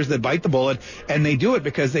these actors that bite the bullet, and they do it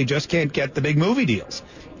because they just can't get the big movie deals.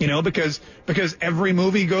 Because every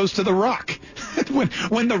movie goes to The Rock.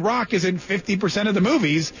 when The Rock is in 50% of the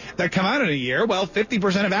movies that come out in a year, well,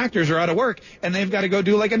 50% of actors are out of work, and they've got to go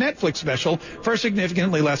do like a Netflix special for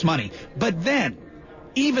significantly less money. But then,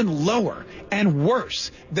 even lower and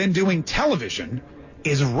worse than doing television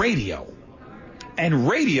is radio. And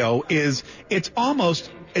radio it's almost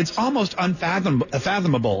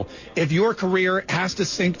unfathomable if your career has to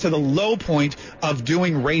sink to the low point of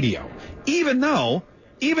doing radio. Even though,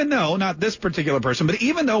 not this particular person, but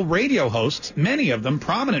even though radio hosts, many of them,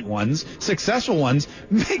 prominent ones, successful ones,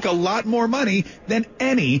 make a lot more money than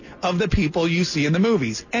any of the people you see in the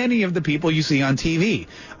movies, any of the people you see on TV.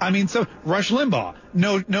 I mean, so Rush Limbaugh,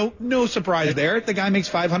 no surprise there. The guy makes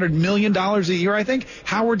 $500 million a year, I think.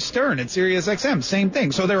 Howard Stern at Sirius XM, same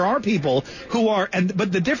thing. So there are people who are,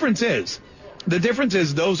 but the difference is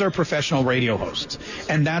those are professional radio hosts,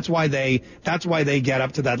 and that's why they get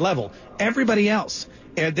up to that level. Everybody else,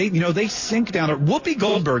 they sink down. Whoopi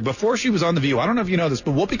Goldberg, before she was on The View, I don't know if you know this,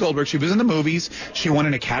 but Whoopi Goldberg, she was in the movies. She won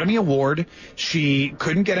an Academy Award. She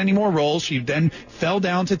couldn't get any more roles. She then fell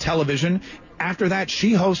down to television. After that,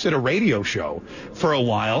 she hosted a radio show for a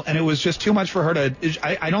while, and it was just too much for her to.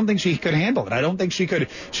 I don't think she could handle it. I don't think she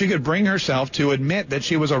could bring herself to admit that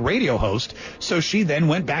she was a radio host. So she then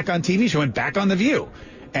went back on TV. She went back on The View,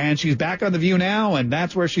 and she's back on The View now, and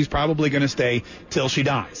that's where she's probably going to stay till she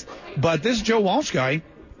dies. But this Joe Walsh guy,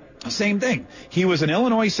 same thing. He was an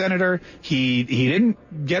Illinois senator. He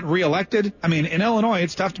didn't get reelected. I mean, in Illinois,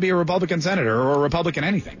 it's tough to be a Republican senator or a Republican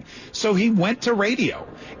anything. So he went to radio,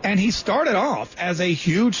 and he started off as a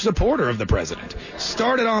huge supporter of the president.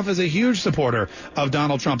 Started off as a huge supporter of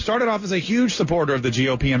Donald Trump. Started off as a huge supporter of the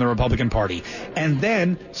GOP and the Republican Party. And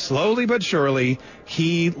then, slowly but surely,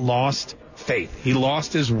 he lost faith. He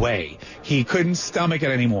lost his way. He couldn't stomach it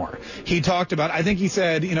anymore. He talked about, I think he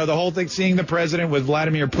said, the whole thing, seeing the president with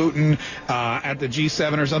Vladimir Putin at the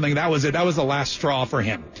G7 or something, that was it. That was the last straw for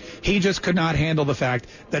him. He just could not handle the fact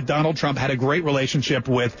that Donald Trump had a great relationship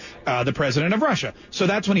with the president of Russia. So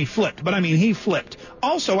that's when he flipped. But, he flipped.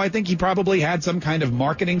 Also, I think he probably had some kind of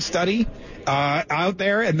marketing study out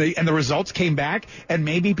there, and the results came back, and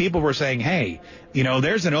maybe people were saying, hey,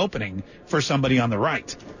 there's an opening for somebody on the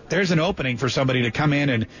right. There's an opening for somebody to come in,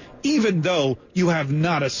 and even though you have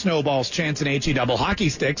not a snowball's chance in HE double hockey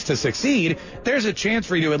sticks to succeed, there's a chance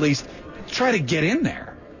for you to at least try to get in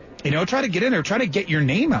there. Try to get in there. Try to get your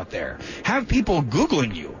name out there. Have people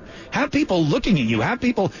Googling you. Have people looking at you. Have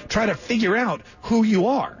people try to figure out who you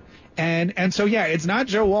are. And so, yeah, it's not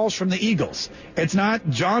Joe Walsh from the Eagles. It's not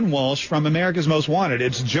John Walsh from America's Most Wanted.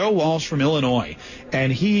 It's Joe Walsh from Illinois.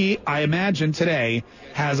 And he, I imagine today,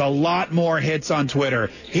 has a lot more hits on Twitter.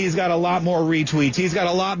 He's got a lot more retweets. He's got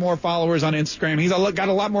a lot more followers on Instagram. He's got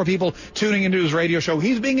a lot more people tuning into his radio show.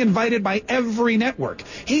 He's being invited by every network.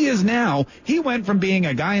 He went from being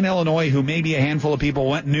a guy in Illinois who maybe a handful of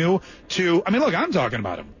people knew to, look, I'm talking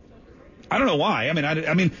about him. I don't know why.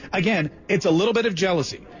 I mean, again, it's a little bit of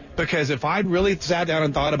jealousy. Because if I'd really sat down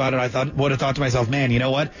and thought about it, would have thought to myself, man, you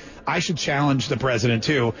know what? I should challenge the president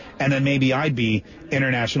too, and then maybe I'd be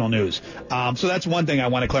international news. So that's one thing I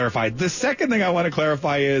want to clarify. The second thing I want to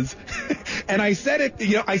clarify is, and I said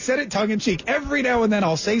it tongue in cheek. Every now and then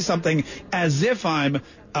I'll say something as if I'm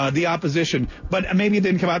the opposition, but maybe it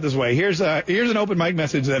didn't come out this way. Here's an open mic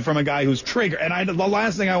message from a guy who's triggered, and the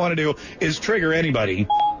last thing I want to do is trigger anybody.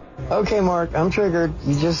 Okay, Mark, I'm triggered.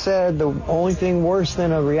 You just said the only thing worse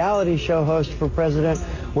than a reality show host for president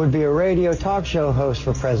would be a radio talk show host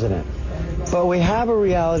for president. But we have a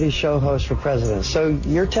reality show host for president. So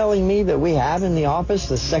you're telling me that we have in the office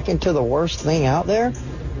the second to the worst thing out there?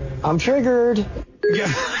 I'm triggered.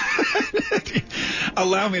 Yeah.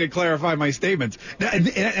 Allow me to clarify my statements.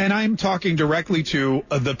 And I'm talking directly to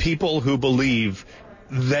the people who believe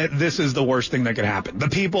that this is the worst thing that could happen. The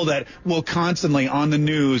people that will constantly on the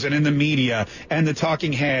news and in the media and the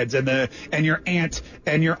talking heads and your aunt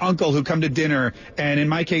and your uncle who come to dinner, and in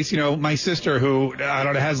my case, my sister who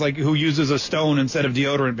who uses a stone instead of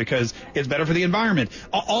deodorant because it's better for the environment.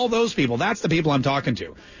 All those people, that's the people I'm talking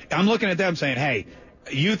to. I'm looking at them saying, hey,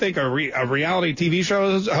 you think a reality TV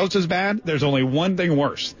show host is bad? There's only one thing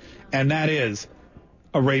worse, and that is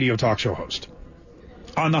a radio talk show host.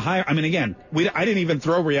 On the higher, again, I didn't even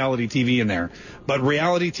throw reality TV in there, but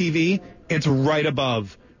reality TV, it's right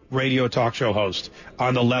above radio talk show host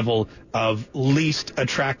on the level of least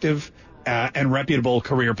attractive and reputable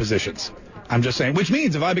career positions. I'm just saying, which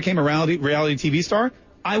means if I became a reality TV star,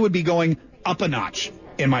 I would be going up a notch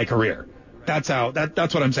in my career. That's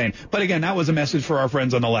what I'm saying. But again, that was a message for our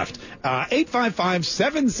friends on the left.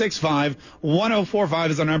 855-765-1045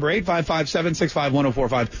 is our number.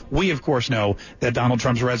 855-765-1045. We, of course, know that Donald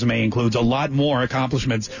Trump's resume includes a lot more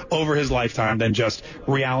accomplishments over his lifetime than just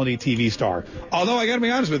reality TV star. Although I got to be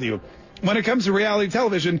honest with you, when it comes to reality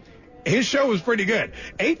television, his show was pretty good.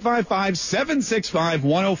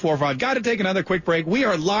 855-765-1045. Got to take another quick break. We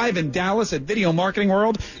are live in Dallas at Video Marketing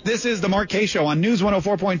World. This is the Mark K Show on News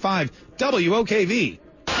 104.5 WOKV.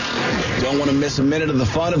 Don't want to miss a minute of the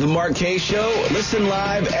fun of the Mark K Show? Listen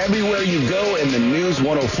live everywhere you go in the News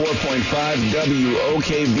 104.5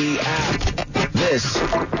 WOKV app. This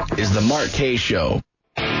is the Mark K Show.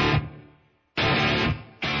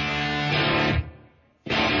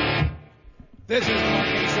 This is the Mark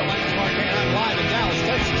K Show. My name is Mark K, and I'm live in Dallas,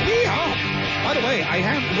 Texas. Yeehaw! By the way,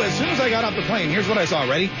 as soon as I got off the plane, here's what I saw.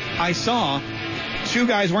 Ready? I saw two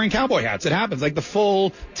guys wearing cowboy hats. It happens, like the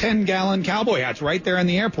full 10-gallon cowboy hats right there in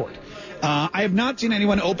the airport. I have not seen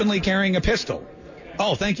anyone openly carrying a pistol.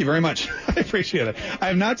 Oh, thank you very much. I appreciate it. I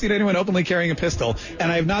have not seen anyone openly carrying a pistol, and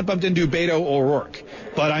I have not bumped into Beto O'Rourke.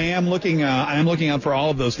 But I am looking out for all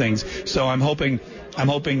of those things. So I'm hoping,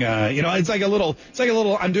 it's like a little,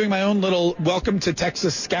 I'm doing my own little welcome to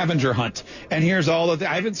Texas scavenger hunt. And here's all of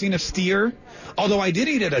I haven't seen a steer. Although I did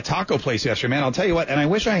eat at a taco place yesterday, man, I'll tell you what, and I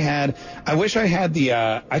wish I had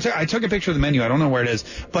the, I took a picture of the menu, I don't know where it is,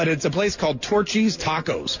 but it's a place called Torchy's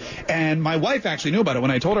Tacos, and my wife actually knew about it when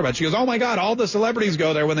I told her about it. She goes, oh my God, all the celebrities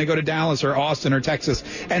go there when they go to Dallas or Austin or Texas,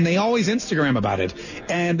 and they always Instagram about it,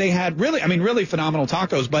 and they had really phenomenal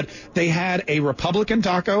tacos, but they had a Republican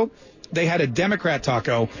taco, they had a Democrat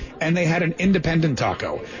taco, and they had an independent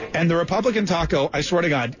taco, and the Republican taco, I swear to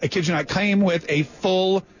God, I kid you not, came with a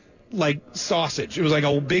full sausage. It was like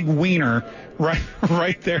a big wiener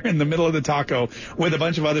right there in the middle of the taco with a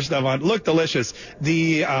bunch of other stuff on. Looked delicious.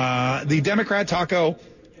 The Democrat taco,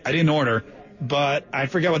 I didn't order, but I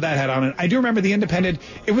forget what that had on it. I do remember the independent.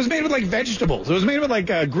 It was made with vegetables. It was made with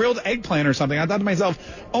a grilled eggplant or something. I thought to myself,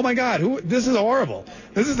 oh my God, this is horrible.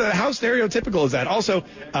 How stereotypical is that? Also,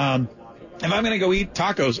 if I'm going to go eat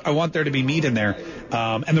tacos, I want there to be meat in there.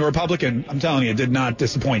 And the Republican, I'm telling you, did not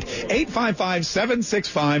disappoint.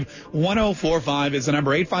 855-765-1045 is the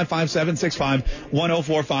number.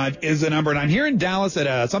 855-765-1045 is the number. And I'm here in Dallas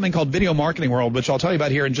at something called Video Marketing World, which I'll tell you about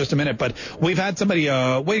here in just a minute. But we've had somebody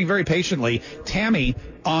waiting very patiently, Tammy,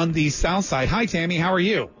 on the south side. Hi, Tammy. How are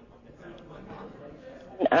you?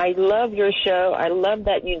 I love your show. I love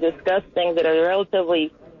that you discuss things that are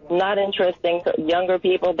relatively not interesting to younger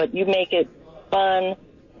people, but you make it fun,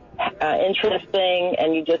 interesting,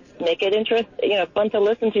 and you just make it fun to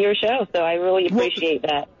listen to your show. So I really appreciate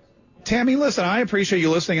that. Tammy, listen, I appreciate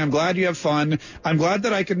you listening. I'm glad you have fun. I'm glad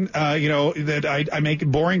that I can, that I make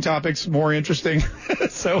boring topics more interesting.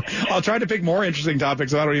 So I'll try to pick more interesting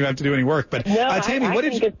topics so I don't even have to do any work. But Tammy,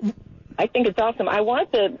 I think it's awesome. I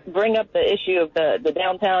want to bring up the issue of the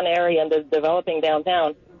downtown area and the developing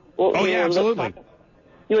downtown. Absolutely.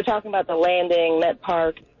 You were talking about the Landing, Met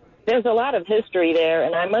Park. There's a lot of history there,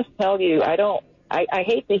 and I must tell you, I don't I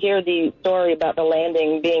hate to hear the story about the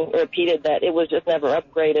landing being repeated, that it was just never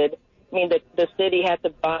upgraded. I mean, the city had to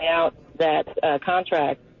buy out that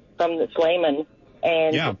contract from the Slayman,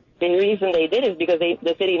 and the reason they did is because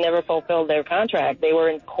the city never fulfilled their contract. They were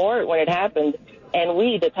in court when it happened, and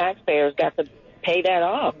we, the taxpayers, got to pay that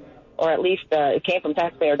off, or at least it came from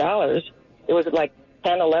taxpayer dollars. It was like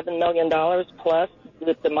 $10, $11 million plus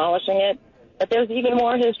with demolishing it. But there's even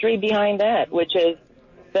more history behind that, which is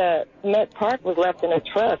the Met Park was left in a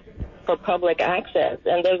trust for public access,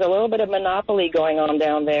 and there's a little bit of monopoly going on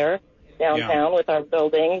downtown with our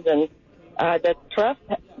buildings, and the trust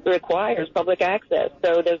requires public access.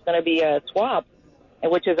 So there's going to be a swap,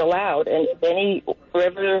 which is allowed, and any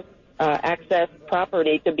river access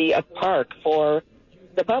property to be a park for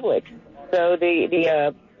the public. So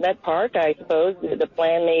the Met Park, I suppose, the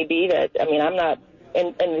plan may be that, I mean, I'm not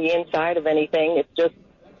in the inside of anything. It's just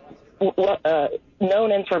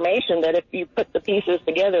known information that if you put the pieces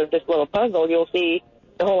together of this little puzzle, you'll see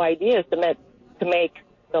the whole idea is to make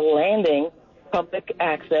the landing public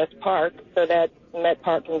access park so that Met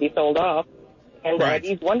Park can be sold off. And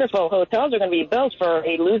these wonderful hotels are going to be built for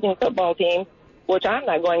a losing football team, which I'm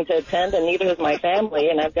not going to attend, and neither is my family.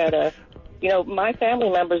 And I've got my family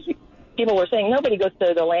members, people were saying nobody goes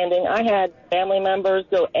to the landing. I had family members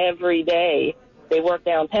go every day. They work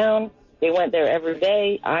downtown. They went there every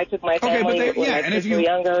day. I took my family when my kids were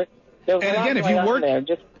younger. There was a lot going on there,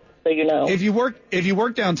 just so you know. If you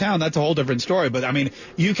work downtown, that's a whole different story. But I mean,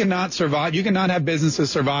 you cannot survive. You cannot have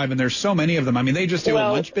businesses survive, and there's so many of them. I mean, they just do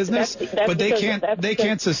a lunch business, but they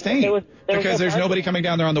can't sustain because there's nobody coming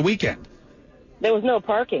down there on the weekend. There was no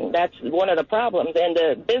parking. That's one of the problems. And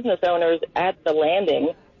the business owners at the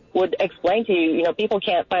landing would explain to you, people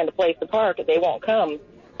can't find a place to park. They won't come.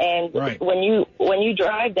 And when you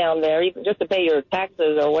drive down there, even just to pay your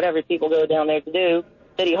taxes or whatever people go down there to do,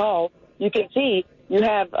 City Hall, you can see you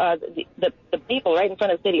have the people right in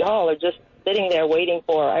front of City Hall are just sitting there waiting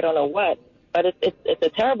for I don't know what. But it's a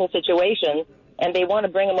terrible situation, and they want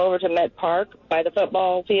to bring them over to Met Park by the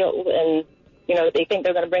football field, and they think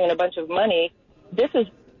they're going to bring in a bunch of money. This is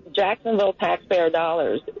Jacksonville taxpayer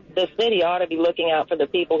dollars. The city ought to be looking out for the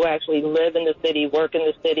people who actually live in the city, work in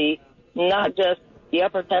the city, not just the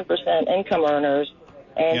upper 10% income earners.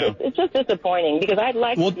 And it's just disappointing because I'd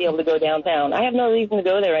like to be able to go downtown. I have no reason to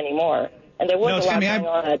go there anymore. And there was a lot going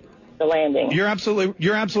on at the landing. You're absolutely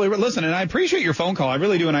right. Listen, and I appreciate your phone call. I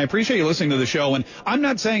really do, and I appreciate you listening to the show. And I'm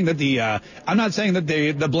not saying that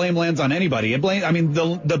the blame lands on anybody.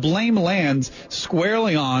 The blame lands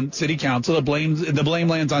squarely on City Council. The blame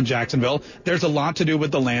lands on Jacksonville. There's a lot to do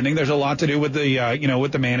with the landing. There's a lot to do with the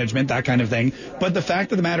with the management, that kind of thing. But the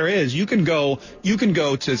fact of the matter is, you can go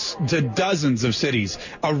to dozens of cities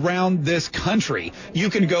around this country. You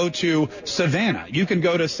can go to Savannah. You can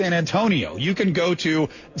go to San Antonio. You can go to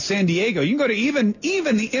San Diego. You can go to even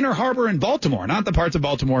the Inner Harbor in Baltimore, not the parts of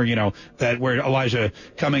Baltimore, that where Elijah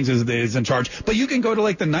Cummings is in charge, but you can go to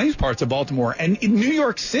like the nice parts of Baltimore and in New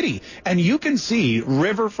York City, and you can see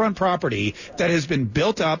riverfront property that has been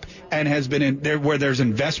built up and has been in there where there's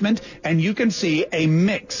investment, and you can see a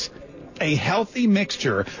healthy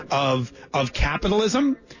mixture of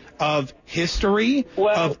capitalism, of history,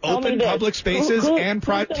 of open public spaces, and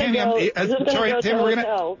private. Tammy,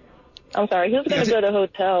 I'm sorry, who's going to go to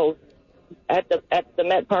hotels at the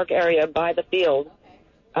Met Park area by the field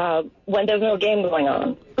when there's no game going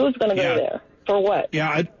on? Who's going to go there? For what?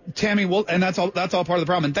 Yeah, Tammy, and that's all part of the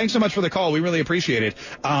problem. And thanks so much for the call. We really appreciate it.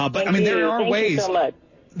 There are ways. Thank you so much.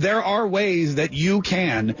 There are ways that you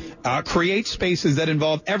can create spaces that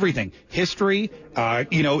involve everything. History,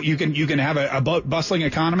 you can have a bustling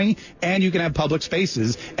economy, and you can have public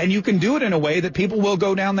spaces, and you can do it in a way that people will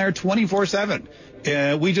go down there 24/7.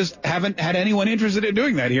 We just haven't had anyone interested in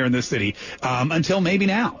doing that here in this city until maybe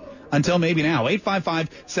now.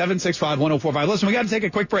 855-765-1045. Listen, we got to take a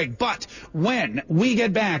quick break, but when we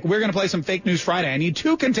get back, we're going to play some Fake News Friday. I need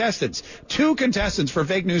two contestants for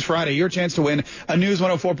Fake News Friday. Your chance to win a News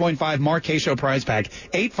 104.5 Mark K Show prize pack.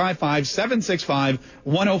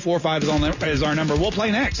 855-765-1045 is our number. We'll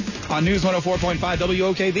play next on News 104.5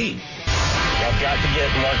 WOKV. I've got to get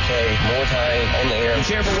Mark K more time on the air. Be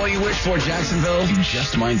careful what you wish for, Jacksonville. You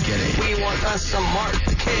just might get it. We want us some Mark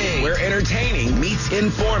K. Where entertaining meets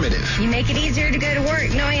informative. You make it easier to go to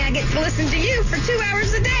work knowing I get to listen to you for 2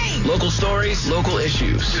 hours a day. Local stories, local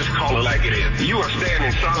issues. Just call it like it is. You are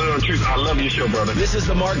standing solid on truth. I love your show, brother. This is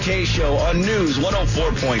the Mark K Show on News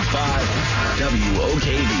 104.5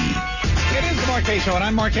 WOKV. It is the Mark K Show, and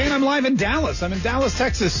I'm Mark K, and I'm live in Dallas. I'm in Dallas,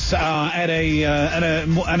 Texas, at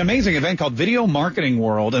an amazing event called Video Marketing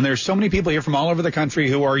World, and there's so many people here from all over the country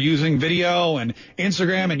who are using video and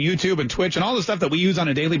Instagram and YouTube and Twitch and all the stuff that we use on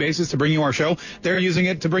a daily basis to bring you our show. They're using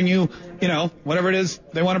it to bring you, whatever it is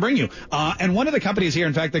they want to bring you. And one of the companies here,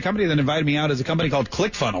 in fact, the company that invited me out is a company called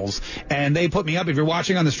ClickFunnels, and they put me up. If you're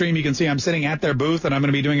watching on the stream, you can see I'm sitting at their booth, and I'm going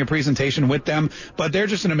to be doing a presentation with them. But they're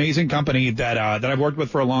just an amazing company that I've worked with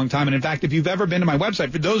for a long time. And in fact, if you've ever been to my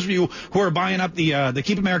website, for those of you who are buying up the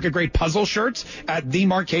Keep America Great puzzle shirts at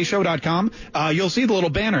themarkshow.com, you'll see the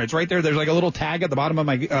little banner. It's right there. There's like a little tag at the bottom of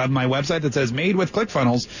my website that says "Made with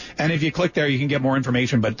ClickFunnels," and if you click there, you can get more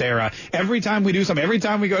information. But they're every time we do something, every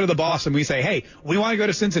time we go to the boss and we say, "Hey, we want to go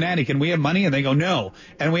to Cincinnati. Can we have money?" and they go, "No,"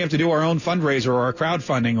 and we have to do our own fundraiser or our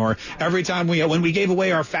crowdfunding. Or every time when we gave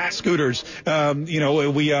away our fast scooters,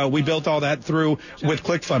 we built all that through with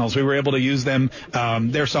ClickFunnels. We were able to use them,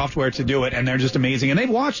 their software, to do it, and they're just amazing. And they've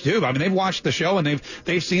watched too. I mean, they've watched the show and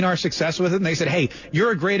they've seen our success with it, and they said, "Hey,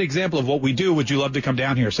 you're a great example of what we do. Would you love to come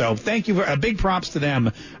down here?" So thank you. Big props to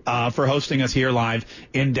them for hosting us here live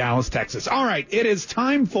in Dallas, Texas. All right, it is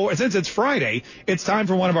time since it's Friday, it's time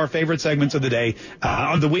for one of our favorite segments of the day,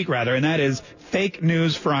 of the week rather, and that is Fake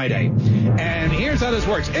News Friday. And here's how this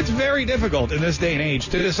works. It's very difficult in this day and age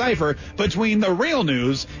to decipher between the real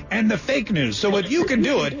news and the fake news. So if you can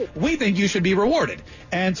do it, we think you should be rewarded.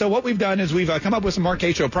 And so what we've done is we've come up with some Mark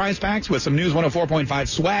K Show prize packs with some News 104.5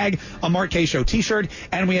 swag, a Mark K Show t-shirt,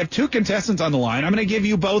 and we have two contestants on the line. I'm going to give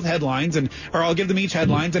you both headlines, or I'll give them each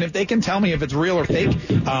headlines, and if they can tell me if it's real or fake,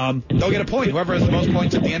 they'll get a point. Whoever has the most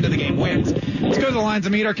points at the end of the game wins. Let's go to the lines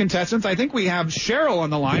and meet our contestants. I think we have Cheryl on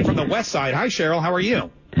the line from the West Side. Hi, Cheryl. How are you?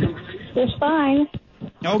 It's fine.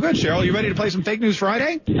 Oh, good, Cheryl. You ready to play some Fake News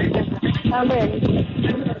Friday? I'm ready.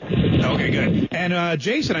 Okay, good. And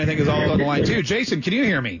Jason, I think, is also on the line, too. Jason, can you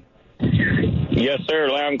hear me? Yes, sir.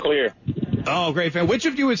 Loud and clear. Oh, great. Which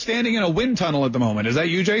of you is standing in a wind tunnel at the moment? Is that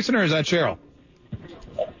you, Jason, or is that Cheryl?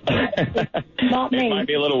 Not me. It might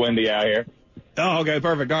be a little windy out here. Oh, okay,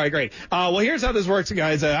 perfect. All right, great. Well, here's how this works,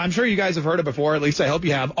 guys. I'm sure you guys have heard it before. At least I hope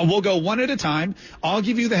you have. We'll go one at a time. I'll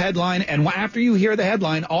give you the headline, and after you hear the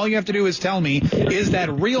headline, all you have to do is tell me, is that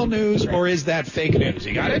real news or is that fake news?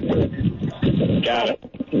 You got it? Got it.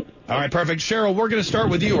 All right, perfect. Cheryl, we're going to start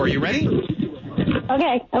with you. Are you ready?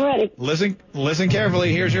 Okay, I'm ready. Listen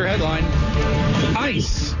carefully. Here's your headline.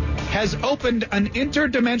 ICE has opened an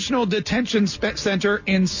interdimensional detention center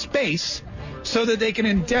in space so that they can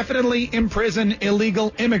indefinitely imprison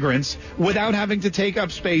illegal immigrants without having to take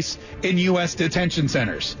up space in U.S. detention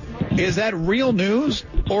centers. Is that real news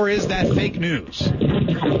or is that fake news? I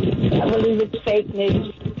believe it's fake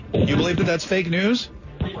news. You believe that that's fake news?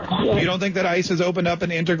 Yes. You don't think that ICE has opened up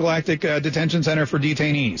an intergalactic detention center for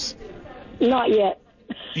detainees? Not yet.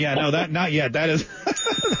 Yeah, no, not yet. That is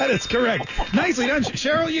that is correct. Nicely done,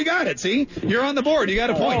 Cheryl. You got it. See, you're on the board. You got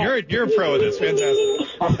a point. You're a pro at this. Fantastic.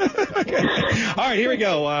 Okay. All right, here we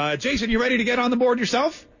go. Jason, you ready to get on the board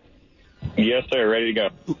yourself? Yes, sir. Ready to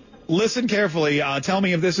go. Listen carefully. Tell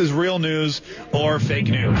me if this is real news or fake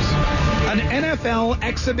news. An NFL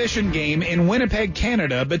exhibition game in Winnipeg,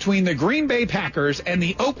 Canada, between the Green Bay Packers and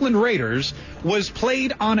the Oakland Raiders was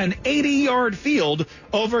played on an 80-yard field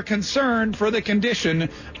over concern for the condition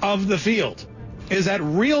of the field. Is that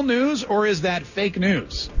real news or is that fake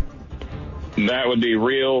news? That would be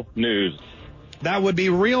real news. That would be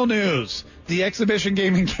real news. The exhibition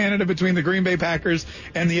game in Canada between the Green Bay Packers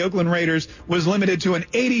and the Oakland Raiders was limited to an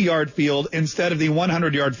 80-yard field instead of the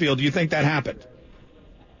 100-yard field. Do you think that happened?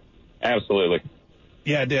 Absolutely.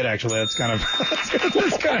 Yeah, it did, actually. That's kind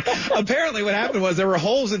of apparently what happened was there were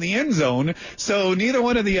holes in the end zone, so neither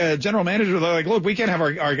one of the general managers were like, look, we can't have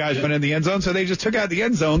our guys run in the end zone, so they just took out the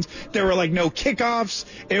end zones. There were, like, no kickoffs.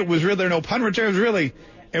 It was really, there were no punt returns.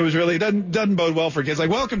 It was really doesn't bode well for kids. Like,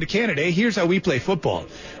 welcome to Canada. Here's how we play football.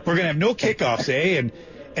 We're going to have no kickoffs, eh?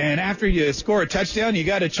 And after you score a touchdown, you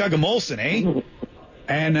got to chug a Molson, eh?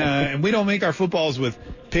 And we don't make our footballs with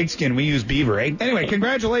pigskin. We use beaver, eh? Anyway,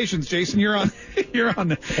 congratulations, Jason. You're on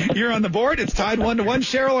the board. It's tied 1-1.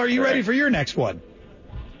 Cheryl, are you ready for your next one?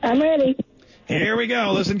 I'm ready. Here we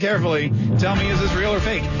go. Listen carefully. Tell me, is this real or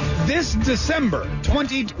fake? This December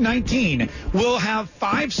 2019, we'll have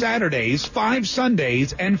 5 Saturdays, 5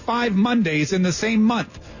 Sundays, and 5 Mondays in the same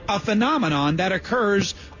month, a phenomenon that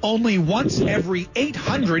occurs only once every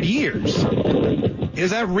 800 years.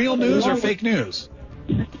 Is that real news or fake news?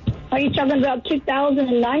 Are you talking about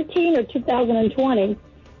 2019 or 2020?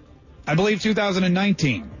 I believe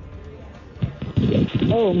 2019.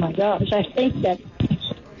 Oh, my gosh. I think that's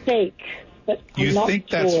fake, but I'm not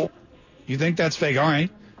sure. You think that's fake? All right.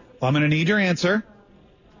 Well, I'm going to need your answer.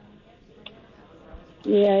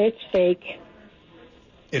 Yeah, it's fake.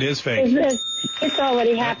 It is fake. It's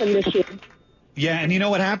already happened this year. Yeah, and you know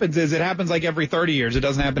what happens is it happens like every 30 years. It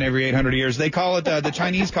doesn't happen every 800 years. They call it, the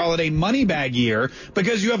Chinese call it a money bag year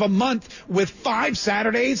because you have a month with 5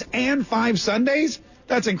 Saturdays and 5 Sundays.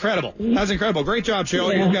 That's incredible. That's incredible. Great job,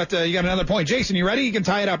 Cheryl. Yeah. You got another point. Jason, you ready? You can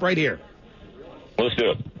tie it up right here. Let's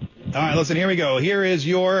do it. All right, listen, here we go. Here is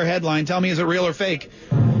your headline. Tell me, is it real or fake?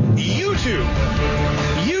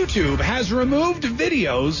 YouTube has removed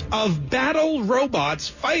videos of battle robots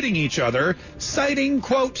fighting each other, citing,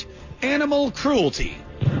 quote, animal cruelty.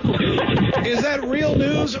 Is that real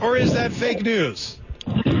news or is that fake news?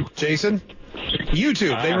 Jason?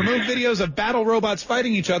 YouTube, they removed videos of battle robots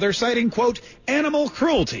fighting each other, citing, quote, animal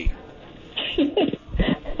cruelty.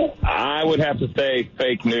 I would have to say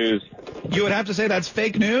fake news. You would have to say that's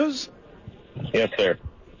fake news? Yes, sir.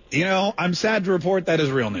 You know, I'm sad to report that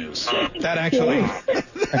is real news. That actually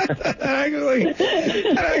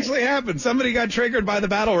happened. Somebody got triggered by the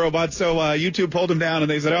battle robot, so YouTube pulled him down,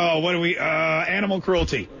 and they said, "Oh, what do we? Animal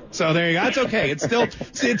cruelty." So there you go. That's okay.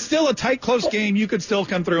 It's still a tight, close game. You could still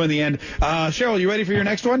come through in the end. Cheryl, you ready for your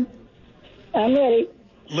next one? I'm ready.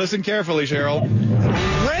 Listen carefully, Cheryl.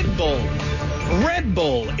 Red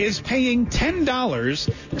Bull is paying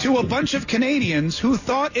 $10 to a bunch of Canadians who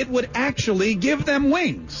thought it would actually give them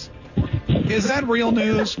wings. Is that real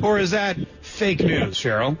news or is that fake news,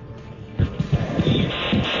 Cheryl?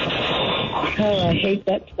 Oh, I hate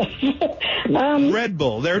that stuff. Red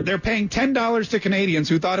Bull. They're paying $10 to Canadians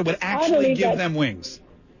who thought it would actually give them wings.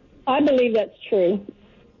 I believe that's true.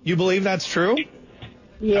 You believe that's true?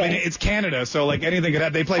 Yeah. I mean, it's Canada, so like anything could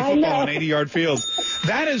happen. They play football on 80-yard fields.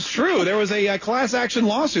 That is true. There was a class action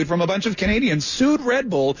lawsuit from a bunch of Canadians sued Red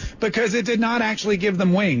Bull because it did not actually give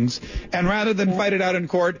them wings. And rather than fight it out in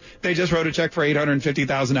court, they just wrote a check for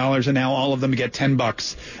 $850,000, and now all of them get $10.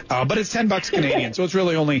 But it's $10 Canadian, so it's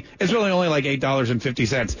really only like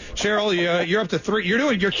 $8.50. Cheryl, you're up to 3.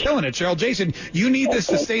 You're killing it, Cheryl. Jason, you need this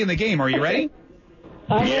to stay in the game. Are you ready?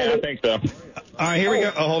 Yeah, I think so. All right, here we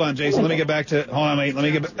go. Oh, hold on, Jason. Let me get back to. Hold on, wait.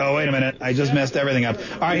 Oh, wait a minute. I just messed everything up.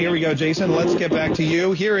 All right, here we go, Jason. Let's get back to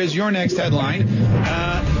you. Here is your next headline.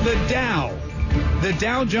 The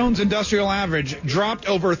Dow Jones Industrial Average dropped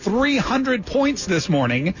over 300 points this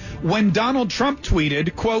morning when Donald Trump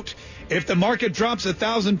tweeted, quote, "If the market drops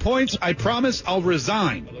 1,000 points, I promise I'll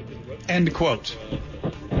resign." End quote.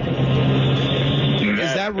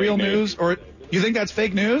 Is that real news, or you think that's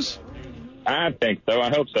fake news? I think so. I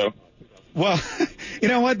hope so. Well, you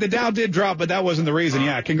know what? The Dow did drop, but that wasn't the reason.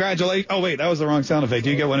 Yeah, congratulations. Oh, wait, that was the wrong sound effect.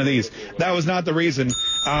 You get one of these. That was not the reason.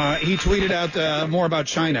 He tweeted out more about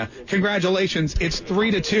China. Congratulations. It's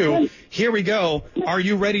 3-2. Here we go. Are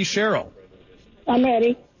you ready, Cheryl? I'm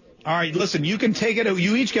ready. All right, listen, you can take it.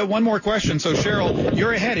 You each get one more question. So, Cheryl,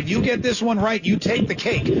 you're ahead. If you get this one right, you take the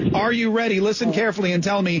cake. Are you ready? Listen carefully and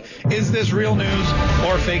tell me, is this real news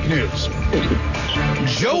or fake news?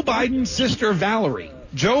 Joe Biden's sister Valerie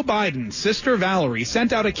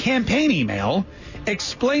sent out a campaign email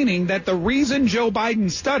explaining that the reason Joe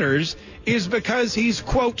Biden stutters is because he's,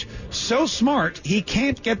 quote, so smart he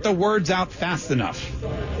can't get the words out fast enough.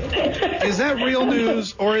 Is that real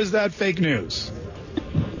news or is that fake news?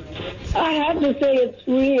 I have to say it's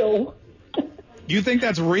real. You think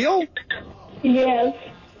that's real? Yes.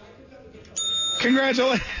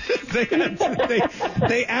 Congratulations.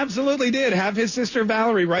 They absolutely did have his sister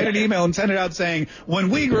Valerie write an email and send it out saying, when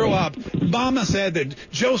we grew up, Mama said that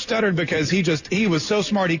Joe stuttered because he was so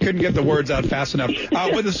smart he couldn't get the words out fast enough.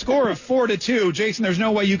 With a score of 4-2, Jason, there's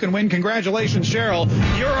no way you can win. Congratulations, Cheryl.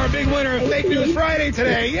 You're our big winner of Fake News Friday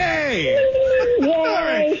today. Yay! All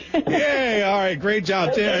right. Yay. All right. Great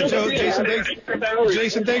job.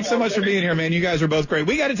 Jason, thanks so much for being here, man. You guys are both great.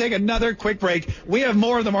 We got to take another quick break. We have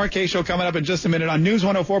more of the Mark K Show coming up in just a minute on News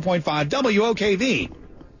 104.5 WOKV.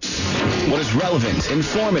 What is relevant,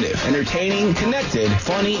 informative, entertaining, connected,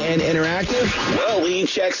 funny, and interactive? Well, Lee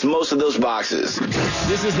checks most of those boxes.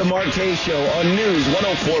 This is the Mark K Show on News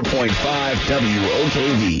 104.5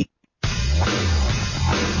 WOKV.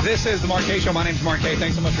 This is the Mark K Show. My name's Mark K.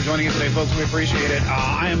 Thanks so much for joining us today, folks. We appreciate it.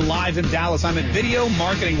 I am live in Dallas. I'm at Video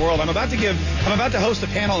Marketing World. I'm about to host a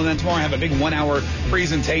panel, and then tomorrow I have a big 1-hour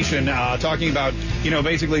presentation talking about,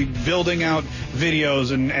 basically building out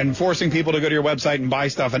videos and forcing people to go to your website and buy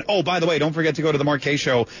stuff. And, oh, by the way, don't forget to go to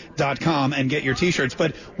themarkshow.com and get your T-shirts.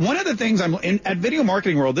 But one of the things at Video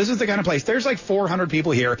Marketing World, this is the kind of place. There's like 400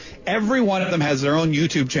 people here. Every one of them has their own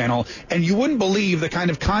YouTube channel, and you wouldn't believe the kind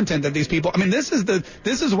of content that these people. I mean, this is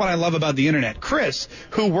what I love about the internet. Chris,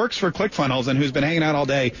 who works for ClickFunnels and who's been hanging out all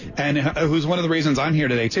day, and who's one of the reasons I'm here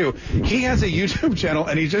today too. He has a YouTube channel,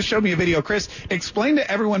 and he just showed me a video. Chris, explain to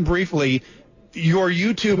everyone briefly your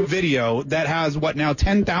YouTube video that has, what, now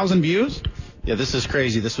 10,000 views? Yeah, this is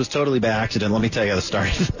crazy. This was totally by accident. Let me tell you how this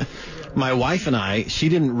started. My wife and I, she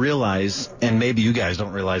didn't realize, and maybe you guys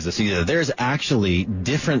don't realize this either, there's actually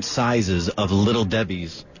different sizes of Little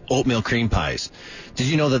Debbie's oatmeal cream pies. Did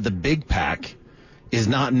you know that the big pack is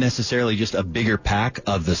not necessarily just a bigger pack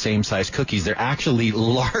of the same size cookies? They're actually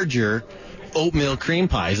larger oatmeal cream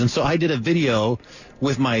pies. And so I did a video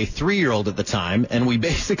with my 3-year-old at the time, and we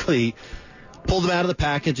basically pulled them out of the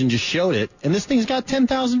package and just showed it, and this thing's got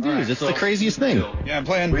 10,000 views. It's the craziest thing. Yeah, I'm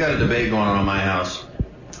playing. We got a debate going on in my house.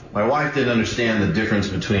 My wife didn't understand the difference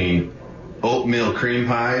between oatmeal cream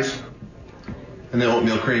pies and the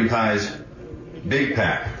oatmeal cream pies big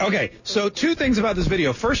pack. Okay, so 2 things about this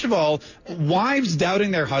video. First of all, wives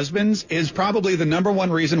doubting their husbands is probably the number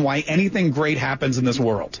one reason why anything great happens in this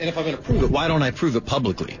world. And if I'm going to prove it, why don't I prove it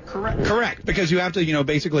publicly? Correct, because you have to,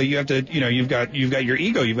 basically you have to, you've got your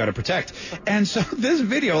ego you've got to protect. And so this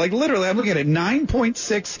video, like literally, I'm looking at it,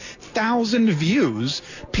 9.6 thousand views,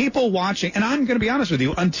 people watching. And I'm going to be honest with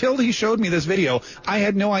you, until he showed me this video, I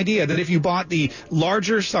had no idea that if you bought the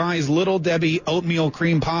larger size Little Debbie oatmeal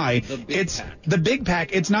cream pie, the big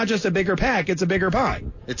pack, it's not just a bigger pack, it's a bigger pie.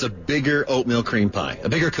 It's a bigger oatmeal cream pie, a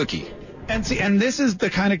bigger cookie. And see, and this is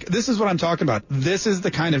what I'm talking about. This is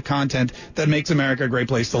the kind of content that makes America a great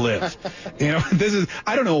place to live.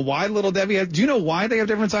 I don't know why Little Debbie has, do you know why they have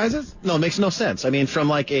different sizes? No, it makes no sense. I mean, from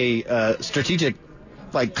like a strategic,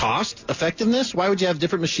 like cost effectiveness, why would you have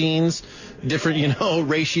different machines, different,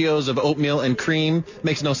 ratios of oatmeal and cream?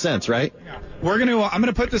 Makes no sense, right? I'm going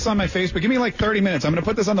to put this on my Facebook. Give me like 30 minutes. I'm going to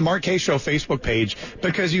put this on the Mark K Show Facebook page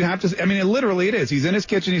because you have to, literally it is. He's in his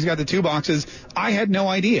kitchen. He's got the 2 boxes. I had no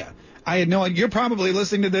idea. You're probably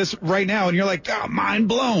listening to this right now and you're like, oh, mind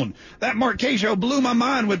blown. That Mark K Show blew my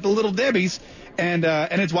mind with the Little Debbie's. And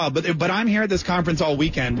it's wild. But I'm here at this conference all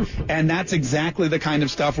weekend, and that's exactly the kind of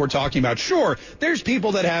stuff we're talking about. Sure, there's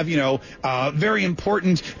people that have, very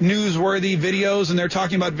important, newsworthy videos, and they're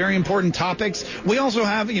talking about very important topics. We also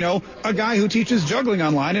have, a guy who teaches juggling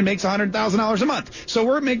online and makes $100,000 a month. So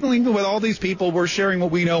we're mingling with all these people. We're sharing what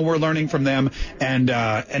we know. We're learning from them. And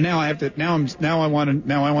now I have to. Now I want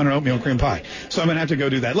an oatmeal cream pie. So I'm gonna have to go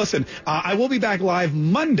do that. Listen, I will be back live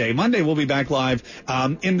Monday. We'll be back live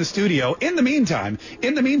in the studio. In the meantime,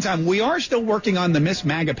 we are still working on the Miss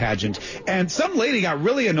MAGA pageant, and some lady got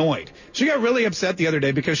really annoyed. She got really upset the other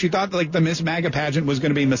day because she thought like the Miss MAGA pageant was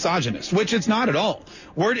going to be misogynist, which it's not at all.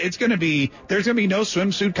 There's going to be no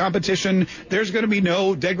swimsuit competition. There's going to be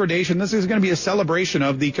no degradation. This is going to be a celebration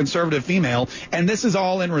of the conservative female, and this is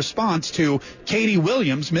all in response to Katie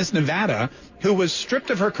Williams, Miss Nevada, who was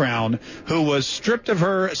stripped of her crown, who was stripped of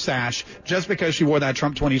her sash just because she wore that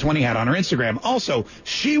Trump 2020 hat on her Instagram. Also,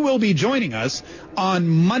 she will be joining us on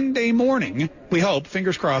Monday morning. We hope,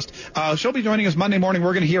 fingers crossed. She'll be joining us Monday morning.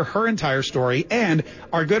 We're going to hear her entire story. And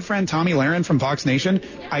our good friend Tommy Lahren from Fox Nation,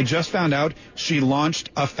 I just found out she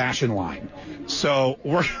launched a fashion line. So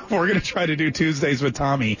we're going to try to do Tuesdays with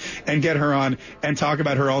Tommy and get her on and talk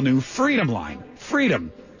about her all new Freedom line.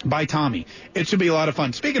 Freedom by Tommy. It should be a lot of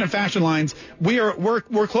fun. Speaking of fashion lines,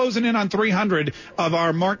 we're closing in on 300 of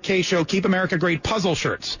our Mark K Show Keep America Great puzzle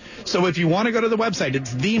shirts. So if you want to go to the website,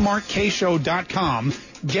 it's themarkkshow.com.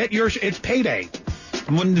 Get it's payday.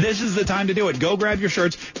 This is the time to do it. Go grab your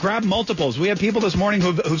shirts. Grab multiples. We have people this morning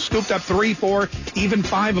who scooped up 3, 4, even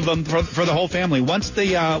 5 of them for the whole family. Once we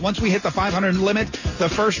hit the 500 limit, the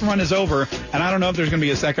first run is over, and I don't know if there's going to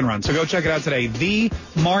be a second run. So go check it out today.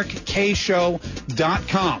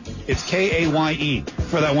 TheMarkKShow.com. It's Kaye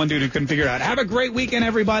for that one dude who couldn't figure it out. Have a great weekend,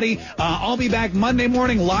 everybody. I'll be back Monday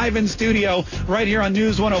morning live in studio right here on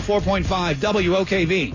News 104.5 WOKV.